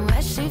with and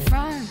where she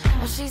from?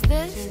 Oh, she's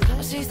this,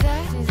 oh, she's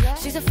that.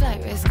 She's a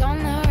flight risk on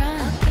the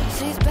run.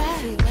 She's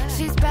back,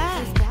 she's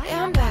back.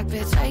 Yeah, I'm back,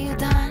 bitch. Are you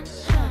done?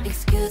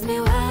 Excuse me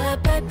while I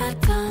bite my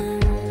tongue.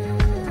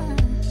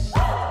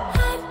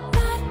 I'm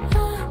not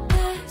on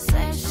that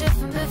same shit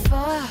from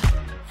before.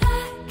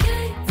 I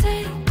can't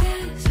take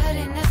this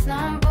pettiness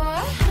no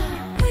more.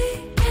 We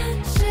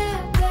can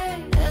share,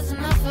 babe. There's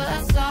enough for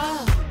us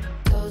all.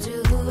 Told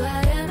you who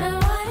I am and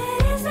what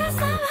it is. That's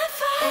not my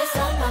fault. It's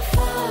not my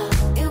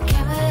fault. You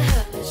came with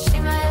her, but she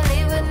might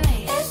leave with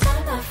me. It's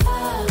not my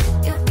fault.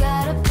 You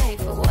gotta pay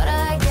for what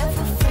I get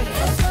for free.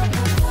 It's not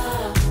my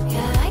fault.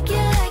 Yeah, like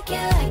it, like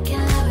it, like it,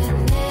 love with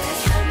me.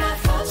 It's not my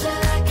fault. You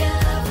like it,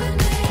 love with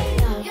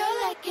me. You're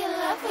like in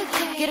love with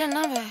me. Get a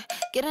number,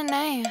 get a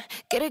name,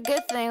 get a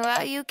good thing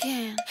while you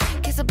can.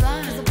 Kiss a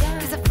blind,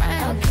 kiss a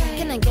friend. Okay.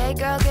 Can a gay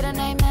girl get a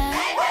name, man?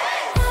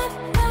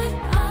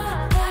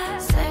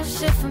 Same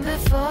shit from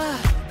before.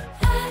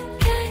 I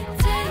can't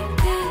take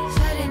this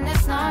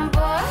pettiness no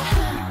more.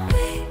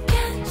 We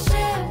can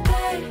share,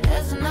 babe.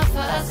 There's enough for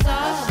us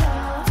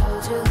all.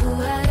 Told you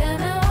who I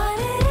am and what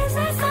it is.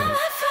 That's not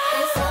my fault.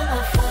 It's not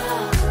my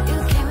fault. You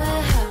came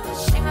with her, but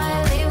she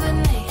might leave with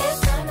me.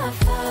 It's not my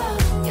fault.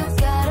 You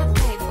gotta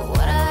pay for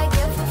what I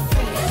get for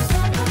free. It's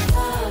not my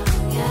fault.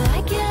 Yeah,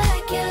 like it,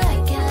 like it,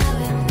 like it, love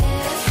with me.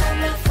 It's not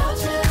my fault.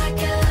 You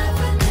like it, love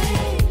with me.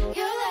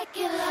 You like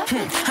it, love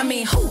with me. I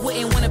mean, who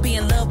wouldn't wanna be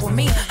in love with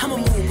me? I'm a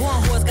move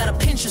on, horse gotta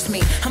Pinterest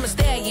me. I'm a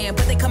stallion,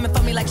 but they coming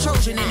for me like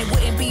Trojan. And it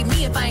wouldn't be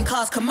me if I ain't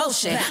caused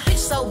commotion. Bitch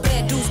so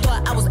bad, dudes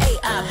thought I was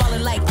AI.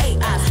 Falling like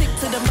AI. Stick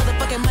to the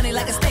motherfucking money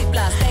like a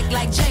stapler. Stack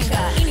like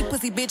Jenga. Any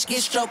pussy bitch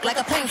get stroked like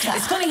a painter.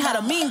 It's funny how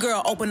the mean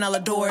girl open all the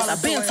doors. I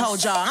been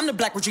told y'all, I'm the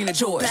black Regina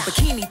George.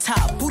 Bikini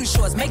top, booty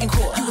shorts, making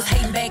court. You was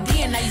hating back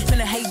then, now you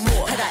finna hate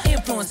more. I got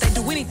influence, they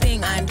do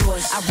anything I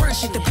endorse. I run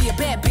shit to be a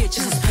bad bitch,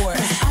 it's a sport.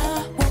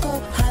 I woke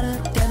up hotter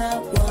than I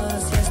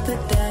was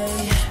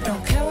yesterday.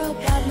 Don't care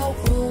about no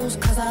rules,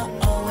 cause I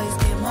always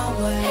get my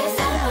way. It's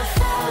not my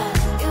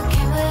fault. You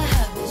came with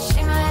her, but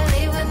she might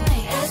leave with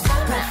me. It's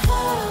not my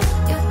fault.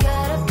 You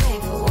gotta pay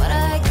for what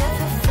I get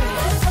for free.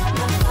 It's not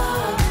my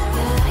fault.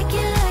 Yeah, like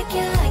it, like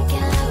it, like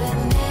it, love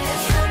with me.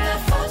 It's not my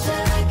fault. You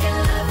like it,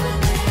 love with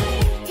me.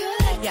 You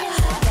like it,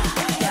 love with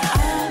me. Yeah,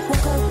 I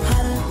woke up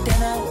hotter than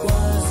I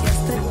was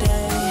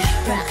yesterday.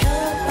 Don't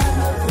care about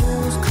no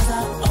rules, cause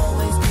I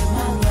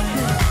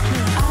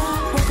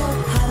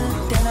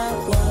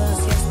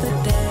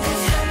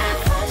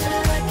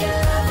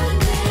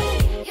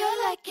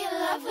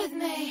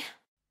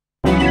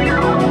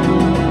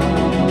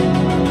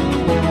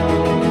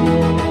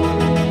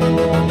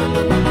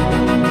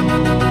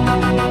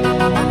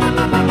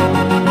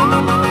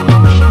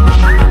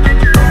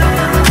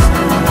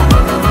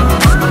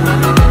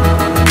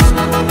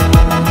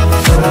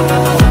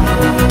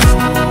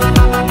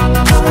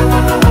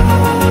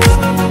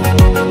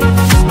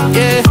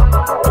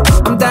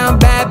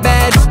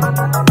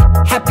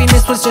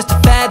was just a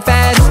fad.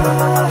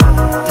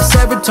 The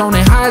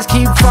serotonin highs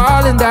keep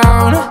falling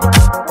down.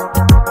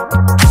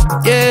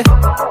 Yeah,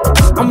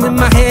 I'm in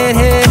my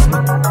head,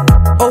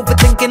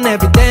 overthinking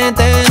every damn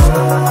thing.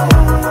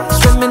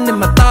 Swimming in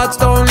my thoughts,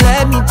 don't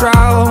let me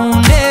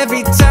drown.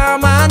 Every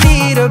time I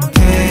need a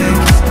pick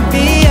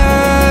me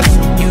up,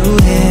 you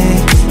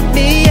hit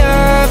me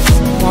up.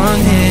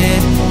 One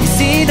hit is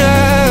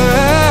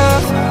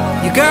enough.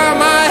 You got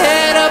my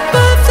head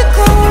above the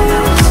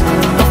clouds,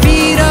 my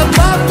feet up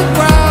off the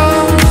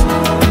ground,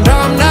 and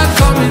I'm not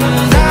coming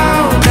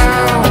down,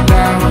 down,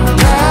 down,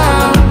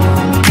 down.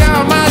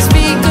 Got my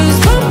speakers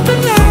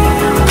pumping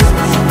loud,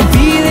 I'm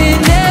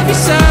feeling every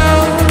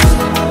sound,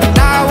 and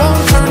I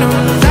won't turn them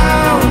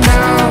down,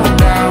 down,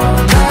 down,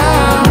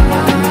 down.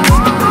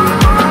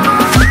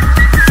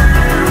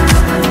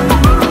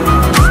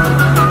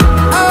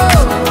 Oh,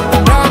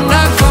 and I'm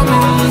not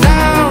coming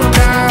down,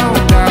 down,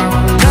 down,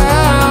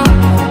 down.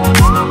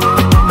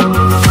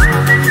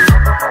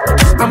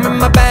 I'm in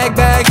my bag,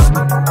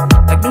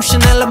 like new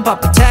Chanel and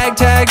Papa tags.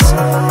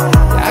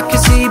 I can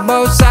see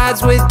both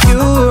sides with you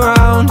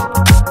around.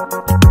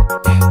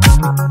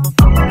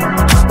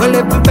 We're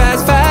living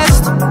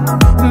fast,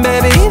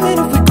 baby, even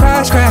if we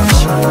crash.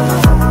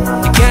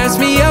 You gas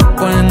me up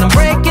when I'm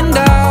breaking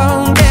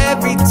down.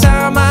 Every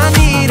time I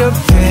need a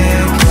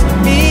pick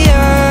me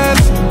up,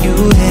 you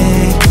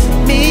hit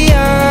me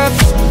up.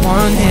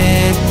 One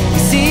hit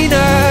is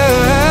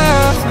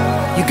enough.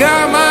 You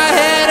got my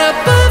head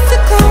above the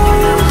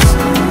clouds,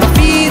 my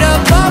feet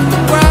up off the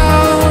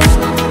ground,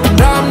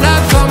 and I'm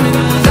not coming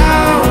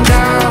down,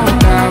 down,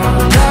 down,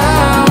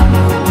 down.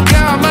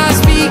 Got my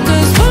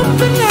speakers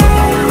pumping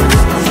loud,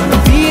 I'm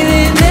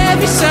feeling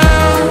every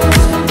sound,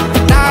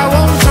 and I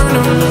won't turn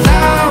them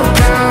down,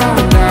 down,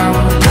 down,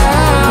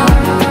 down.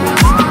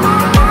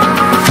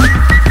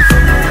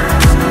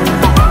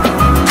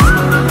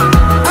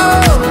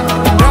 Oh,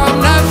 and I'm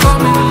not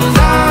coming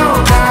down,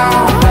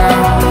 down,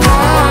 down, down.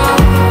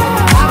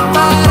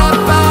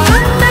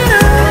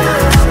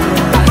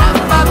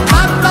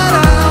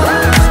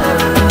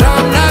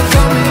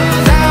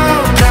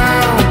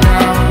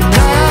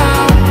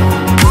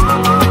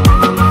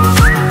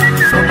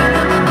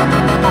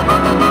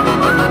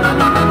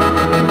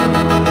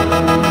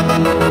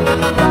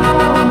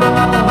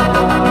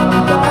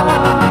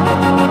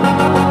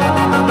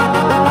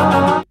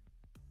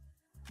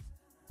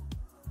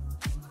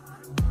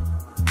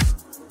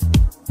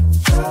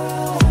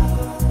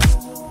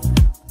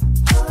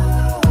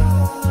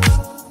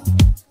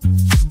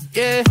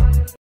 Yeah.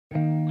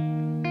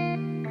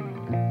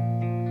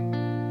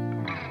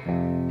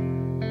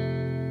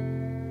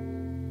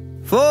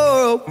 For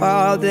a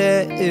while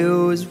there it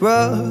was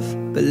rough,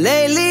 but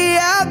lately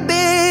I've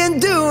been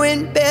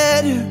doing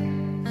better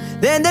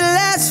than the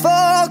last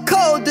 4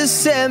 cold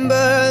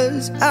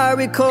Decembers I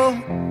recall.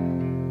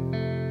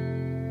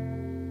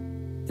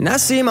 And I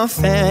see my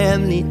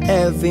family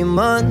every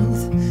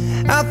month.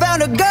 I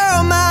found a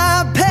girl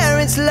my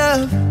parents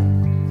love.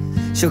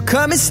 She'll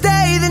come and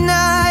stay the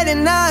night,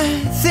 and I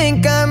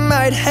think I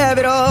might have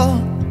it all.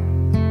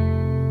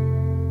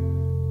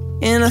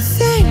 And I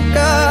thank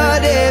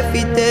God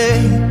every day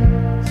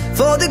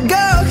for the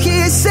girl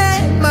He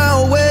sent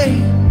my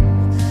way.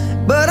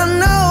 But I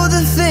know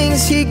the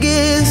things He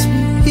gives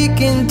me, He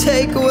can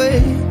take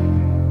away.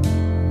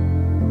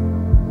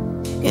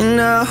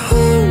 And I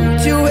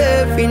hold you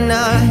every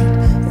night,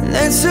 and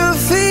that's a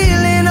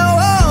feeling I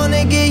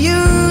wanna get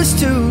used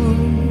to.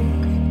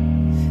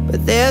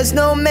 But there's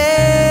no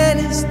man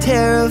as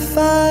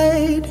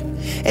terrified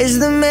as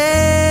the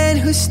man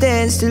who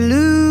stands to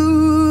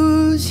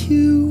lose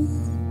you.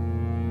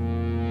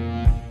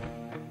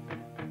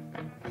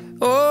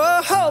 Oh,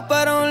 I hope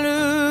I don't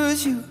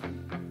lose you.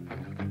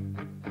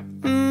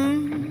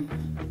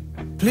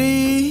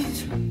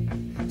 Please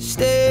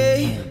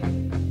stay.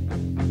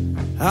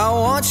 I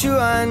want you,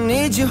 I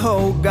need you,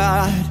 oh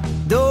God.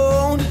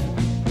 Don't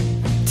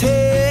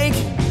take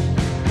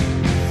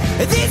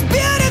these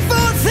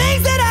beautiful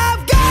things that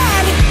I've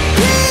got.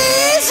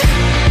 Please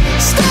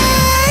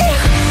stay.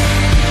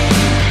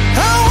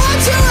 I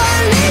want you, I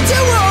need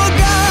you, oh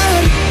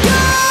God.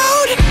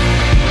 Don't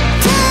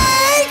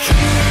take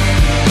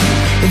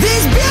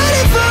these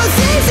beautiful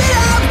things that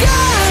I've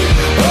got.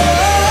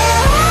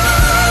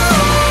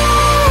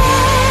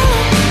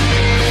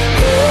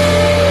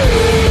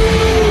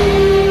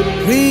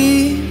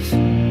 Please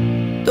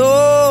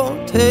don't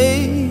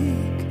take.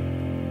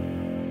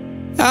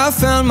 I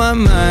found my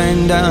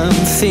mind, I'm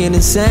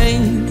feeling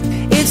sane.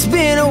 It's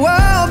been a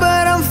while,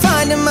 but I'm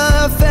finding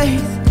my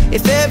faith.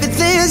 If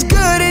everything's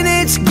good and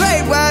it's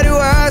great, why do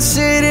I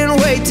sit and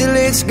wait till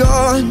it's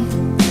gone?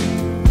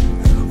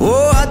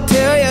 Oh, I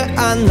tell you,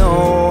 I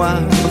know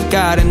I've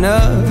got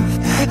enough.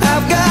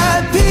 I've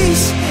got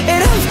peace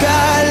and I've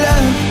got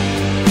love,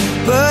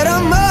 but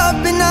I'm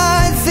up at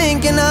night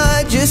thinking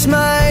I just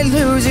might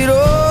lose it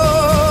all.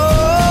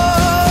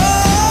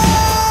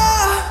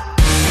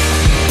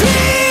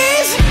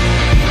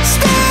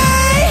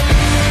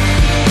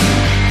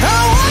 I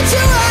want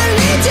you, I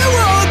need you,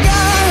 oh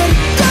God.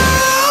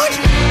 Don't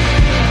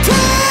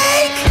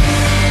take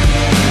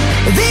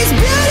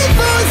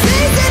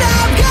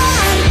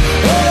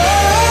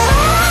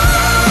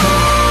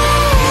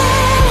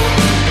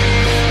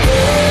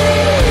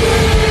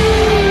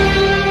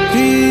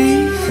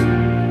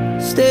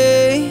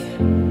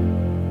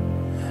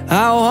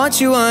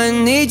you, I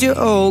need you,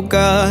 oh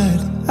God.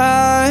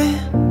 I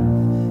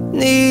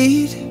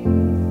need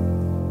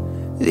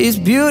these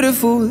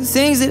beautiful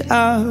things that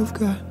I've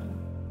got.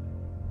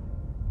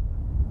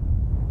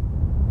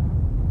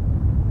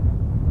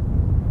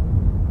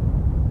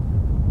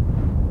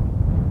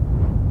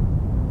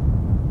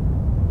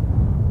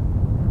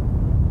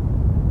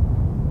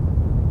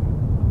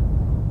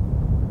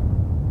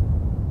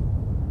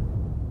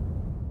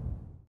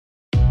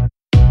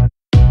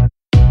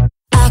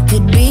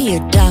 Could be a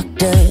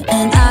doctor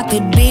and I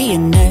could be a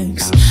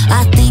nurse.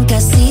 I think I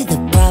see the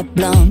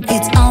problem,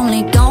 it's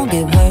only gonna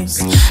get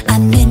worse. I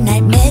need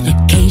night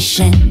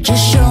medication,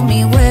 just show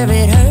me where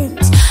it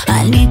hurts.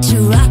 I need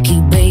to rock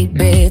you,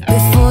 baby,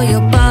 before your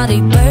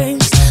body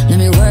bursts. Let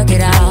me work it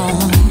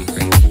out.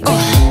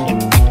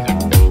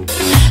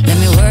 Let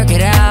me work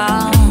it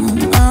out.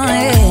 Oh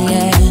yeah,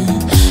 yeah.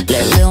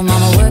 Let little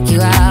mama work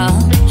you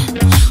out.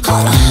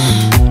 Hold on.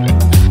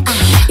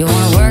 You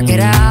wanna work it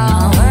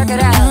out? Work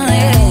it out.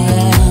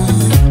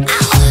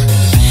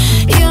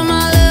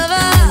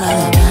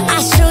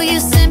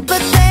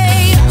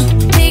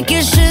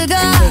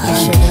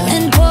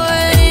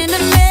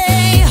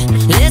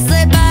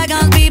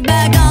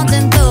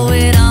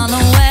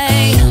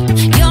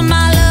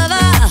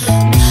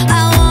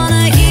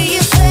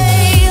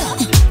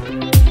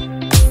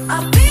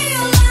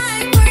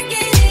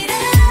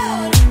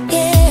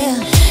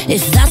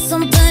 Is that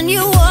something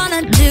you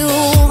wanna do?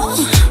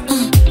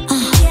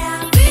 Yeah,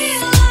 I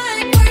feel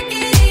like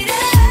working it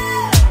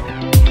out.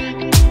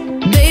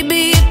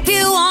 Baby, if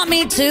you want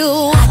me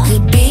to. I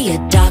could be a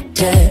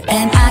doctor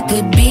and I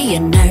could be a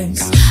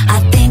nurse. I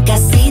think I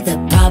see the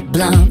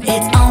problem,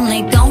 it's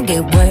only gonna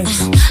get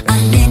worse. I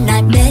need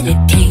night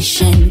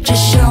medication,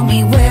 just show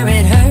me where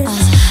it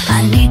hurts.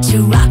 I need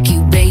to rock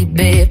you,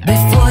 baby,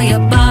 before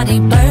your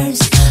body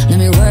bursts. Let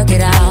me work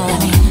it out.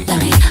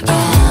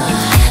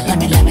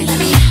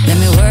 Let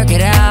me work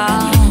it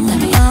out.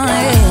 Oh,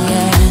 yeah,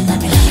 yeah.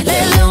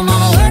 Let little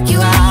mama work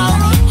you out.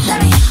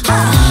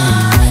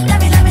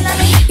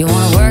 You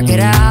wanna work it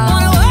out?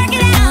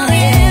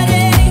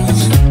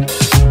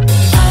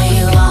 Are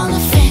you on the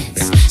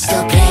fence?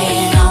 Still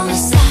playing on the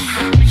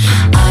side?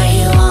 Are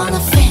you on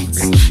the fence?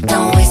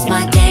 Don't waste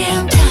my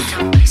damn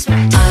time.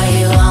 Are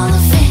you on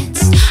the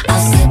fence?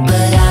 I'll slip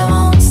but I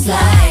won't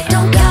slide.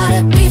 Don't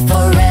gotta be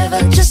forever,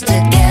 just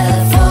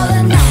together for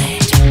the night.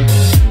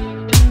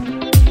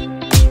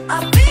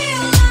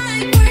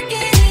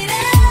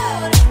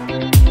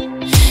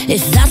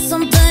 Is that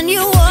something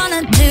you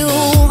wanna do?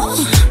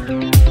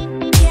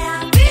 Yeah,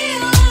 I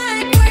feel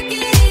like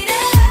working it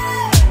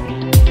out.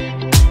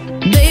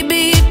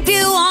 Baby, if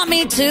you want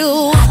me to.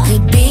 I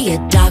could be a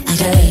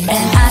doctor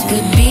and I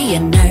could be a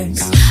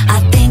nurse. I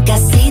think I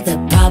see the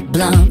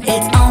problem,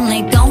 it's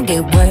only gonna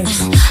get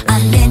worse. I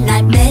need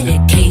night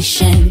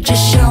medication,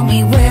 just show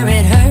me where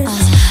it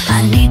hurts.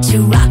 I need to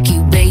rock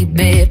you,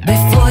 baby,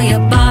 before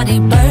your body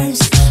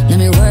bursts. Let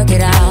me work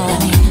it out.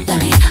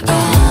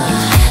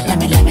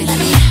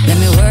 Let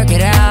me work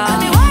it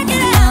out. Let me work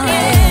it out,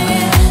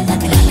 yeah.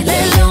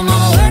 Let little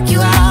mama work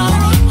you out.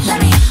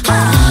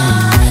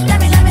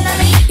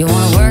 You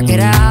wanna work it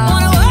out?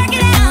 Wanna work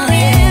it out,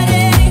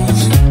 yeah.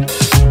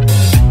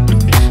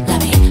 Let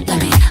me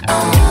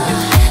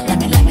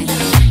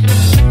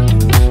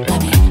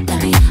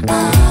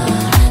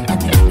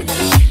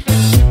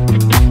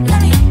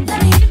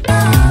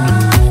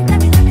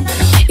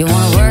You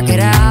wanna work it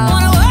out?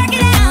 Wanna work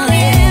it out,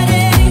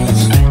 yeah.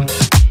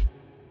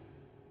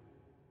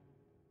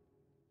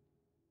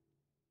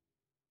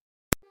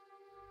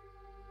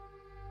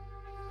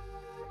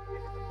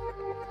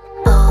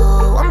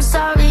 Oh, I'm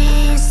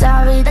sorry,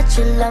 sorry that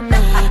you love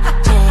me.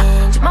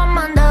 Change my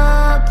mind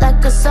up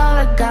like a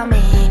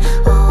origami.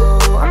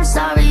 Oh, I'm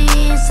sorry,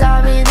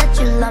 sorry that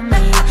you love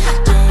me.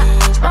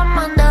 Change my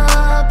mind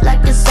up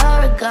like it's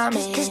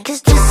origami.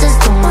 Kisses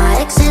to my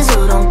exes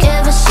who don't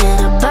give a shit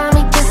about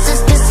me. Kisses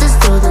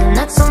to the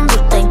next ones who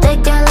think they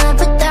can live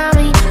without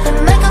me. They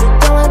make up,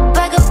 going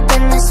back up,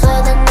 and I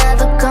swear they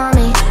never call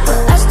me. But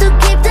I still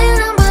keep their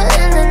number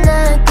in the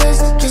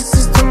necklace.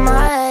 Kisses to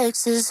my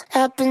exes,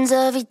 happens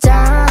every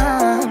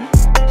time.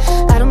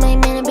 I don't make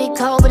men to be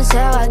cold, but it's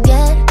how I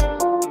get.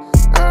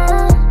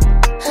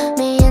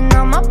 Me and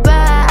all my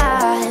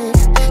pride,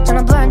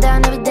 tryna burn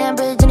down every damn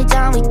bridge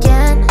anytime we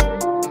can.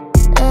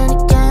 And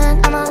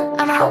again, I'm a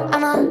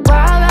wild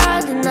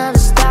ride that never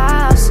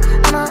stops.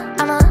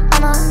 I'm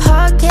a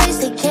hard case,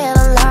 they can't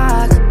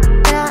unlock.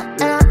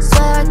 And I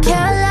swear I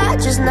can't lie,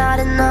 just not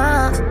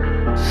enough.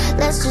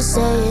 Let's just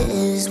say it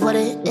is what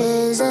it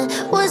is and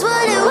was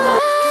what it was.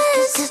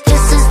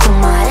 Kisses to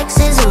my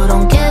exes who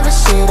don't give a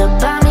shit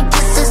about me.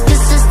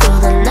 Kisses to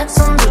the next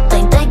ones who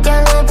think they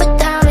can live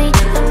without me.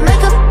 They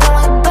make up,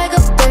 going back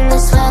up, and they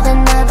swear they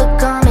never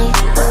call me.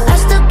 But I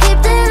still keep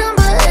their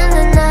number in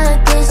the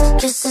necklace.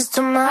 Kisses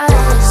to my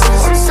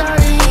exes. I'm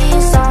sorry,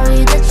 sorry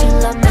that you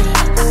love me.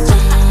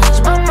 Change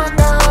my mind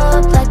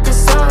up like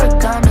it's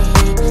origami.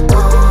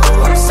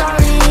 Oh, I'm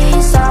sorry,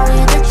 sorry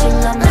that you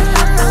love me.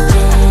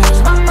 Change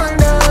my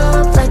mind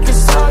up like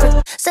it's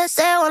origami.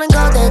 Say I wanna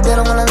go there, they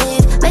don't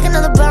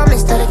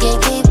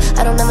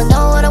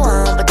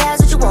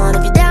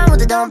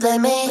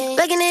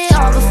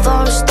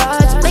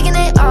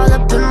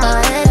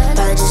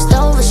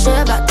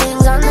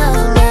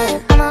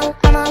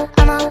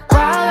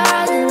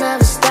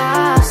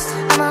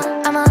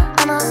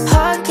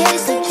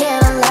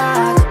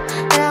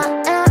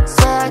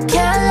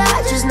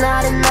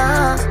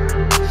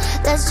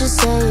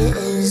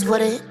is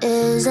what it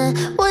is and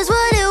was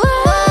what it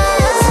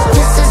was.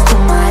 Kisses to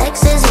my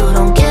exes who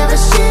don't give a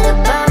shit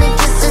about me.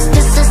 Kisses,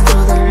 kisses to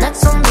the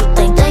next one who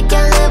think they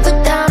can live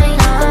without me.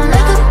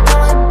 Make up, then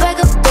we break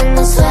up, and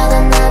they swear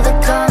they never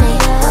call me.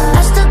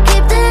 I still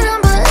keep their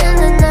number in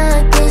the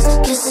necklace.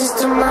 Kisses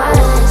to my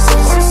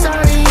exes. I'm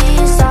sorry,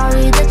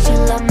 sorry that you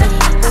left me.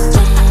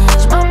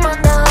 Change my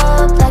mind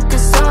up like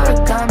it's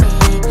origami.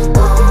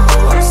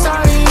 Oh, I'm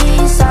sorry,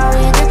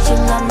 sorry that you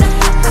left me.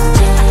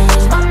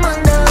 Change my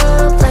mind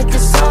up like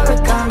it's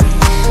origami.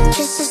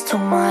 Kisses to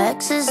my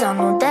exes, I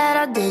know that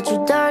I did you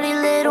dirty.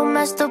 Little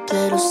messed up,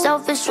 little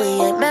selfish. We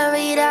ain't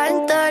married, I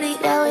ain't 30.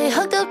 Yeah, we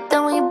hooked up,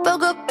 then we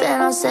broke up,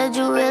 and I said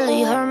you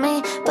really hurt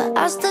me. But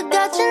I still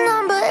got your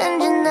number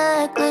and your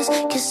necklace.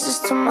 Kisses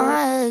to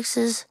my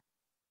exes.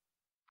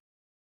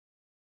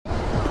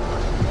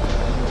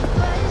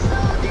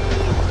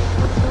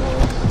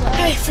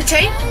 Hey, for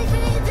tape?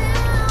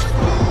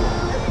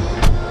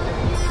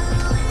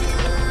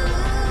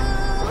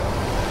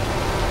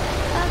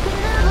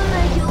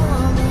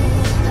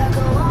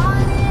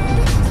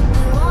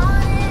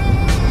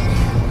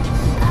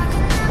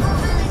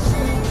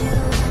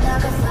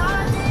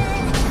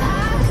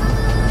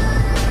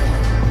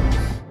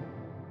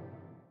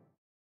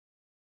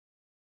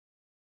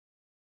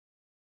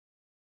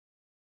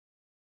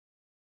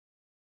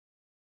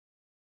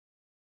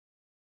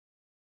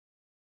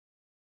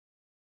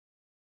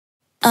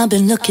 I've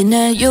been looking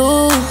at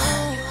you,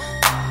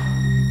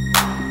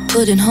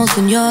 putting holes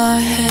in your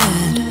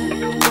head.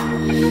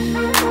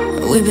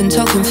 We've been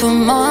talking for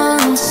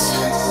months,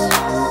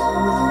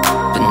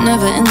 but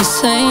never in the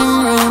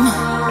same room.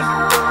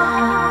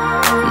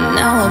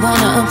 Now I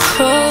wanna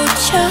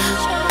approach ya,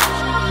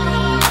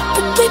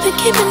 but we've been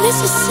keeping this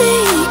a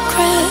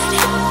secret.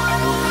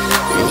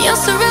 And you're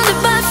surrounded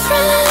by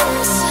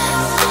friends,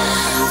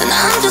 and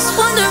I'm just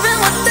wondering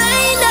what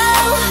they know.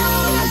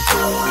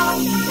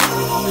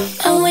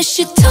 I wish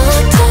you'd talk,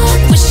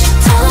 wish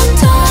you'd talk,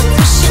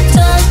 wish you'd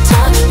talk,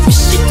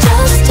 wish you'd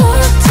just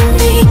talk to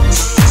me.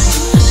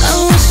 I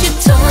wish you'd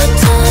talk,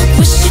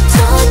 wish you'd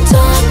talk,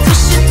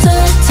 wish you'd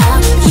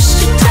talk, wish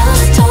you'd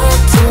just talk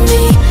to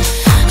me.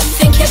 I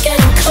think you're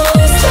getting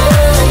closer,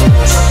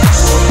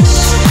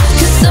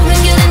 'cause I've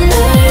been getting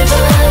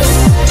nervous.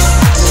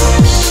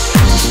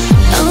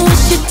 I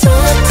wish you'd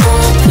talk,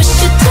 wish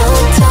you'd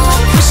talk,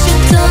 wish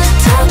you'd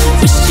talk,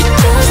 wish you'd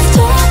just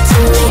talk to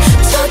me.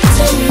 Talk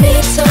to me,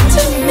 talk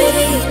to me.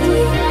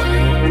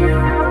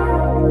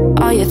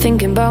 Are you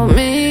thinking about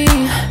me?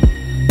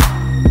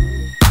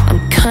 I'm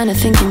kinda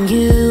thinking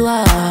you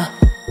are.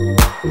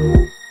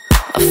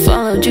 I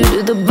followed you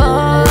to the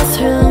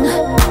bathroom,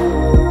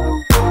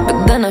 but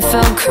then I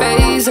felt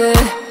crazy.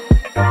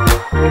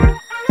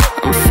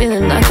 I'm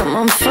feeling like I'm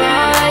on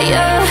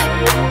fire,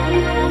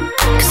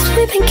 'cause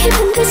we've been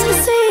keeping this a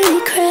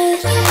secret.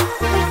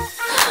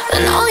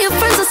 And all your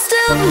friends are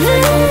still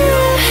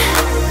there,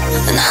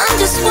 and I'm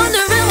just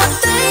wondering what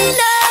they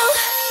know.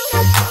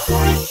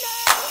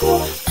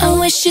 I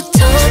wish you'd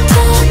talk,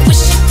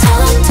 wish you'd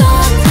talk,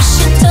 wish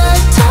you'd talk,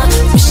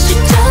 wish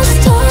you'd just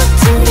talk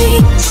to me.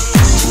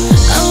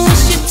 I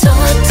wish you'd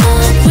talk,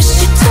 wish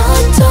you'd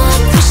talk,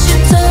 wish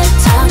you'd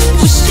talk,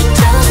 wish you'd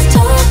just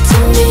talk to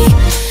me.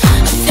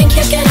 I think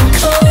you're getting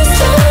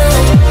closer,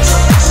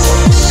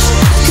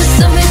 'cause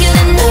I've been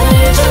getting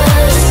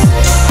nervous.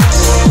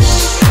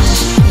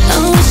 I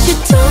wish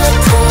you'd talk,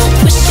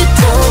 wish you'd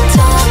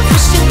talk,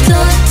 wish you'd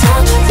talk,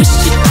 wish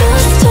you'd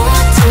just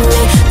talk to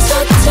me.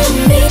 Talk to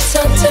me,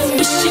 talk to me,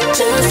 wish you'd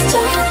just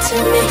talk to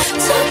me.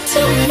 Talk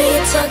to me,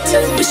 talk to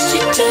me, wish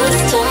you'd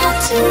just talk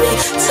to me.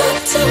 Talk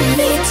to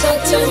me, talk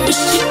to me,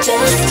 wish you'd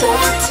just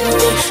talk to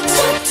me.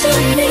 Talk to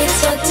me,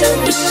 talk to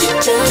me, wish you'd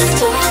just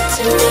talk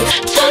to me.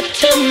 Talk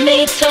to me,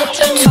 talk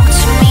to me. Talk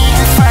to me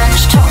in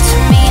French, talk to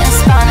me in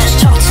Spanish,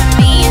 talk to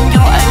me in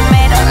your own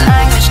made-up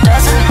language.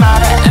 Doesn't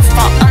matter if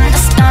I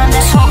understand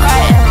it. Talk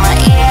right in my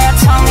ear,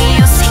 tell me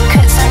your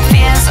secrets and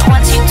fears.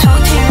 Once you talk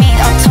to me,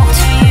 I'll talk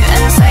to you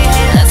and say,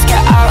 hey, let's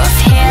get out of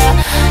here.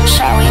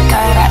 Shall we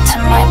go back to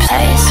my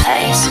place?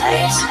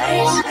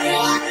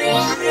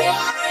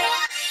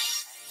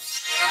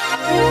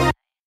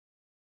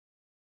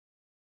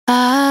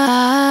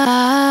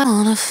 I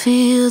wanna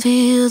feel,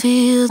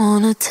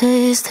 wanna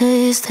taste,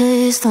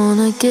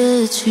 wanna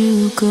get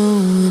you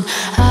going.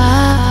 I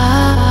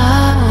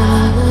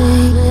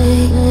wanna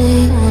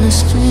lay, wanna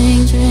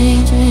string,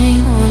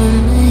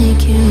 wanna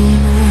make you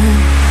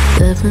mine.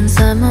 Deep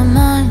inside my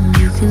mind,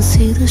 you can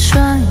see the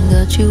shine.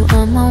 Got you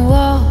on my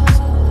walls,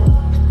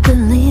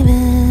 believe it.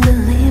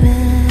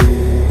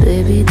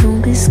 Baby,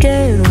 don't be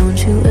scared, want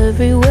you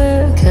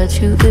everywhere.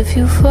 Catch you if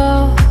you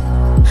fall,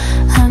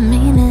 I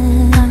mean it.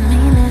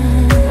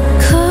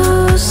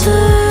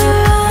 Closer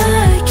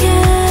I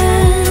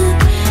can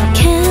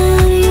you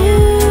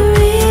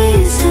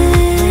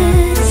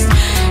resist?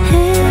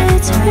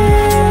 It's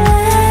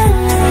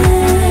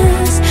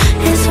relentless,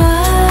 it's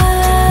why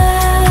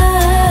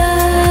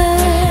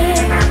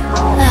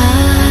I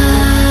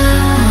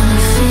wanna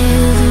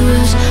feel the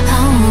rush, I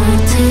wanna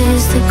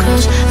taste the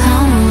crush, I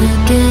wanna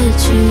get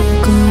you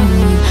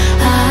going.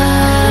 I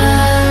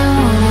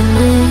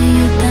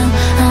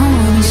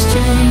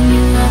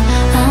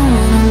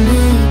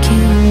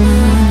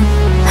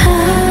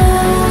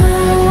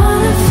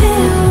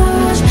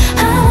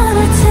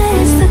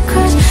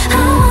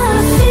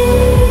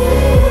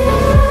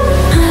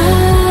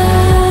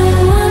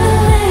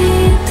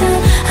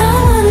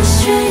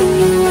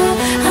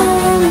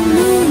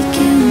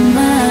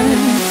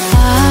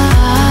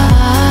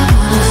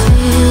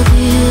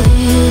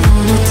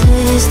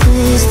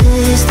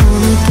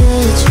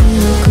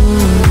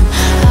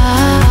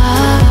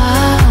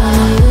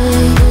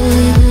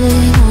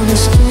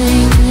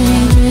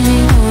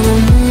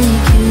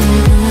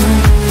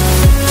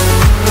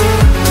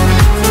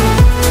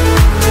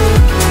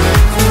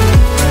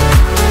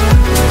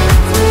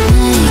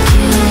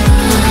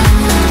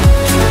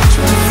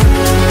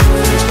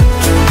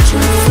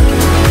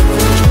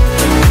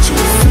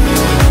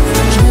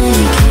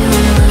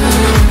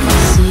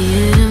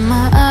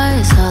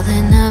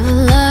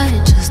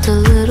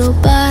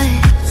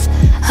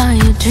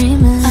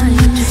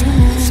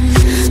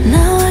dreaming?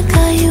 Now I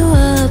got you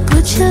up,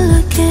 would you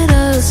look at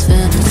us?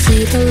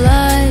 Fantasy the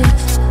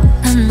life,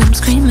 and I'm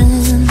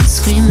screaming,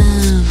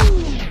 screaming.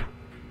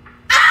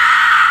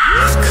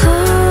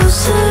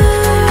 Closer I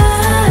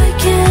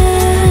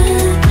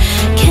get,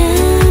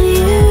 can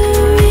you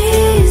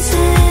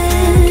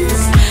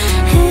resist?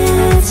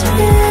 It's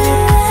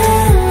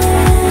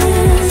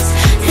restless,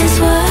 it's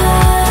wide.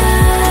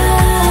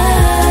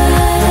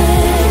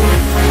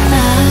 I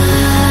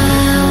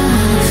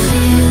wanna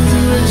feel the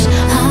rush, I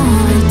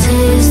wanna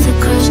taste the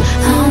crush, I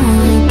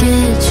wanna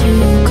get you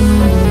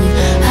going.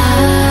 I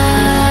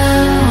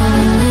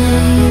wanna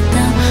lay you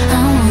down, I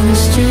wanna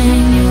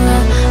string you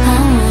up, I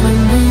wanna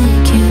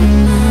make you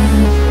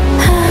mine.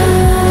 I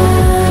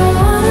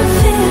wanna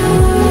feel the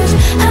rush,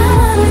 I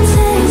wanna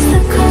taste the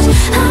crush,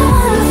 I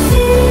wanna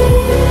feel.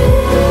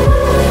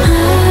 I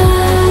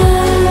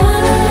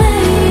wanna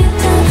lay you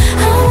down, I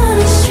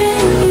wanna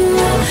string you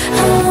up, I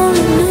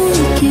wanna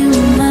make you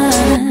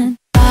mine.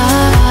 I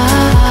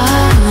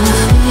wanna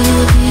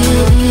feel,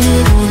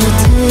 wanna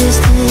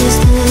taste,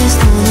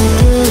 wanna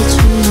get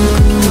you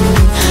going.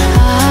 I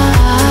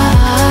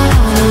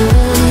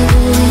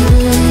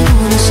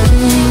wanna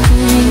string,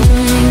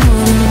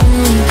 wanna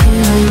make you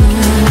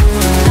mine.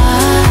 I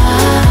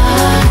wanna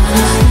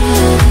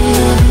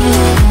feel,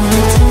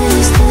 wanna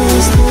taste,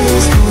 wanna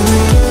get you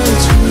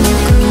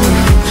going.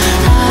 I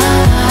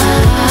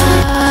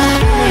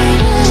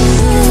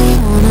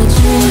wanna drink, wanna make you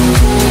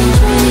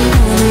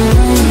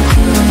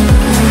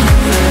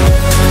mine.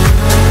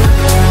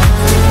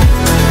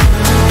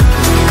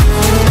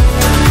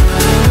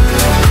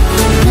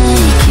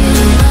 Make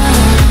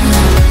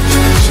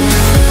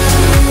you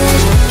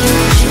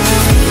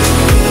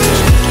mine.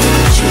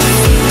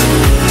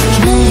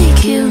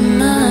 Make you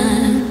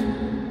mine.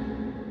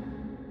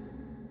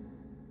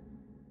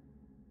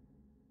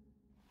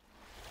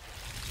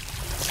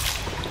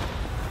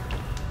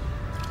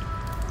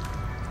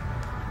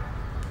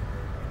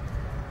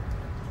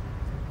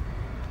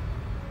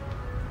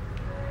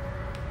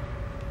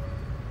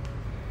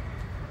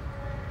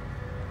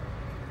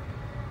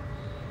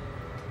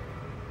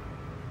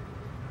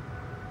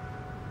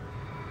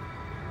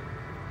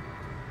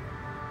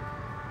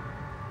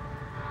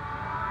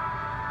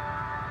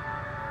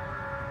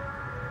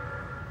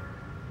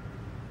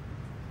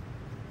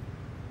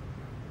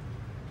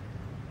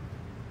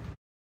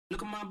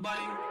 Look at my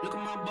body, look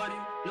at my body,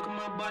 look at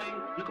my body,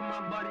 look at my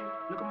body,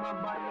 look at my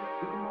body,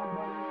 look at my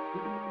body,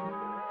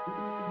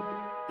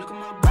 look at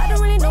my body. I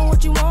don't really know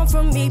what you want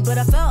from me, but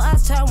I felt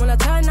as child when I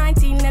turned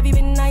 19. Never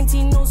been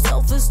 19, no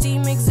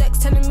self-esteem, execs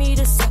telling me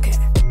to suck it.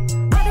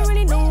 I don't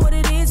really know what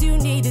it is you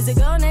need. Is it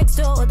girl next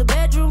door or the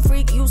bedroom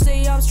freak? You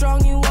say I'm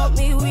strong, you want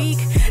me weak.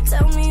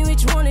 Tell me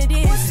which one it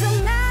is. What's the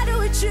matter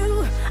with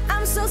you?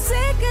 I'm so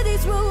sick of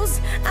these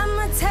rules.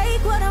 I'ma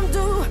take what I'm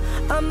due.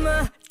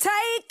 I'ma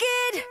take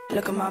it.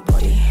 Look at my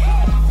body,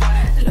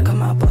 look at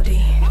my body.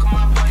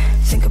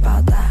 Think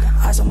about that,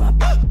 eyes on my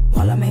butt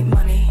while I make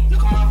money.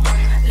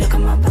 Look at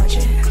my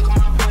budget,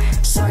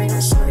 sorry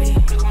not sorry.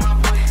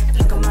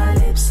 Look at my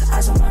lips,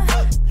 eyes on my,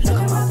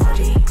 look at my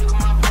body.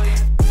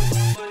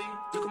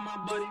 Look at my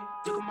body,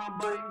 look at my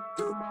body,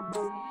 look at my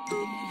body.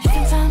 You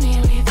can tell me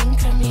what you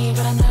think of me,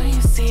 but I know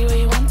you see what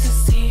you want to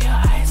see. Your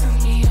eyes on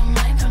me, your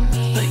mind on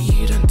me, but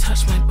you don't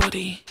touch my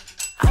body.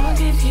 I'ma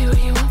give you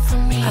what you want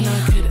from me. I know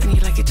I could and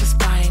you like it just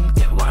fine.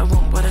 Get what I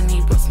want, what I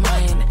need, what's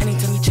mine.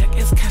 Anytime you check,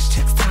 it's cash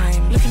checks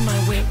time. Look at my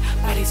whip,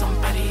 baddies on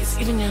baddies.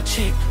 Even your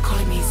chick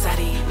calling me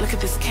zaddy. Look at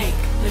this cake,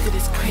 look at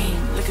this cream,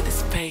 look at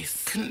this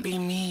face. Couldn't be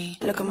me.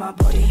 Look at my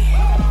body,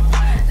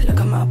 look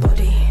at my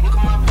body.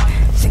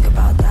 Think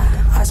about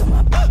that, eyes on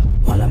my butt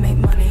while I make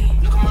money.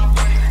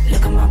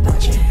 Look at my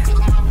budget,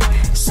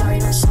 sorry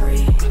not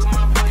sorry.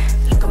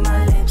 Look at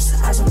my lips,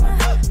 eyes on my,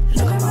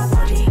 look at my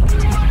body.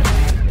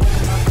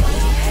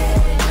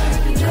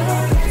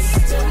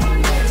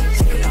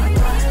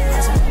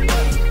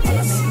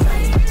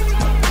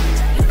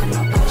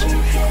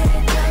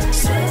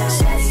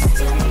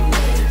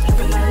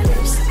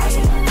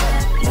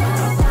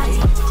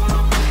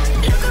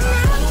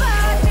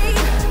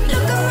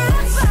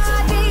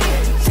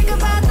 Think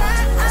about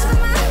that, eyes on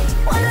my,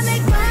 wanna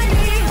make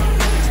money.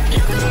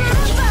 Look at my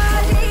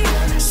body.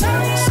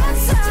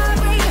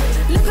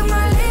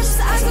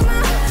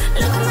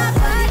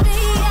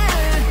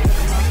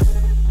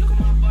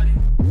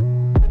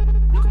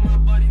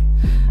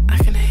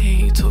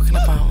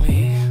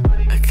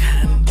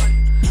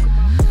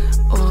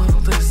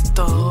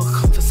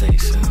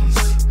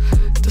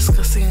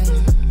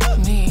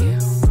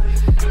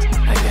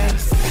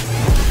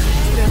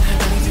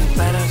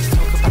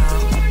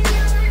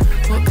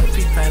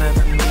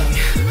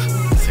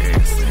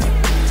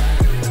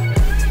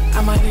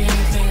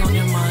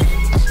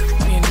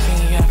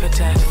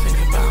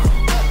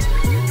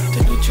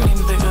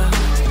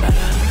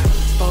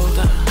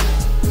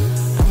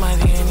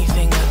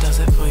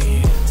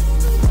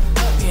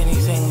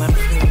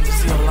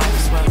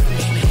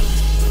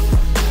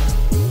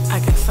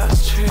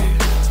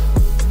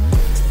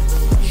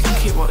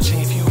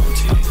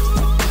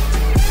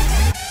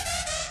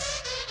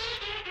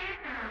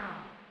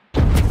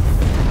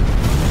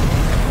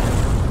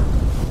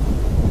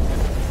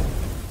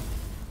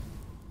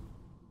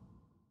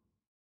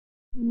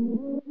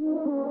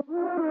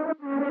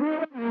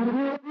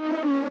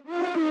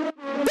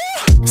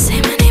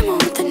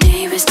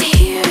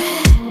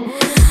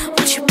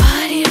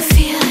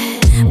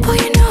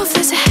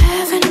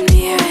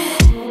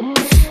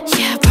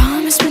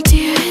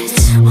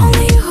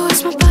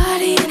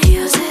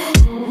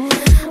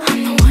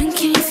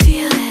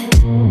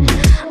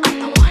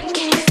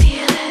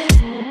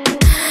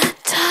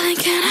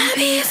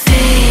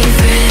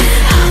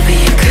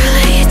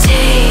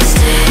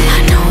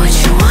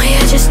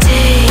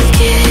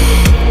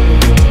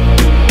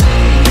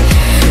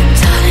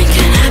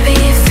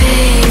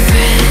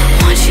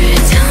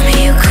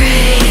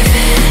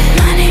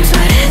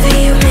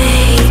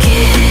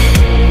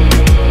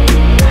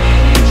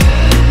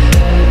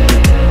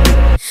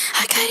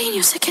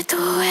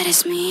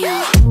 me,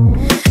 oh.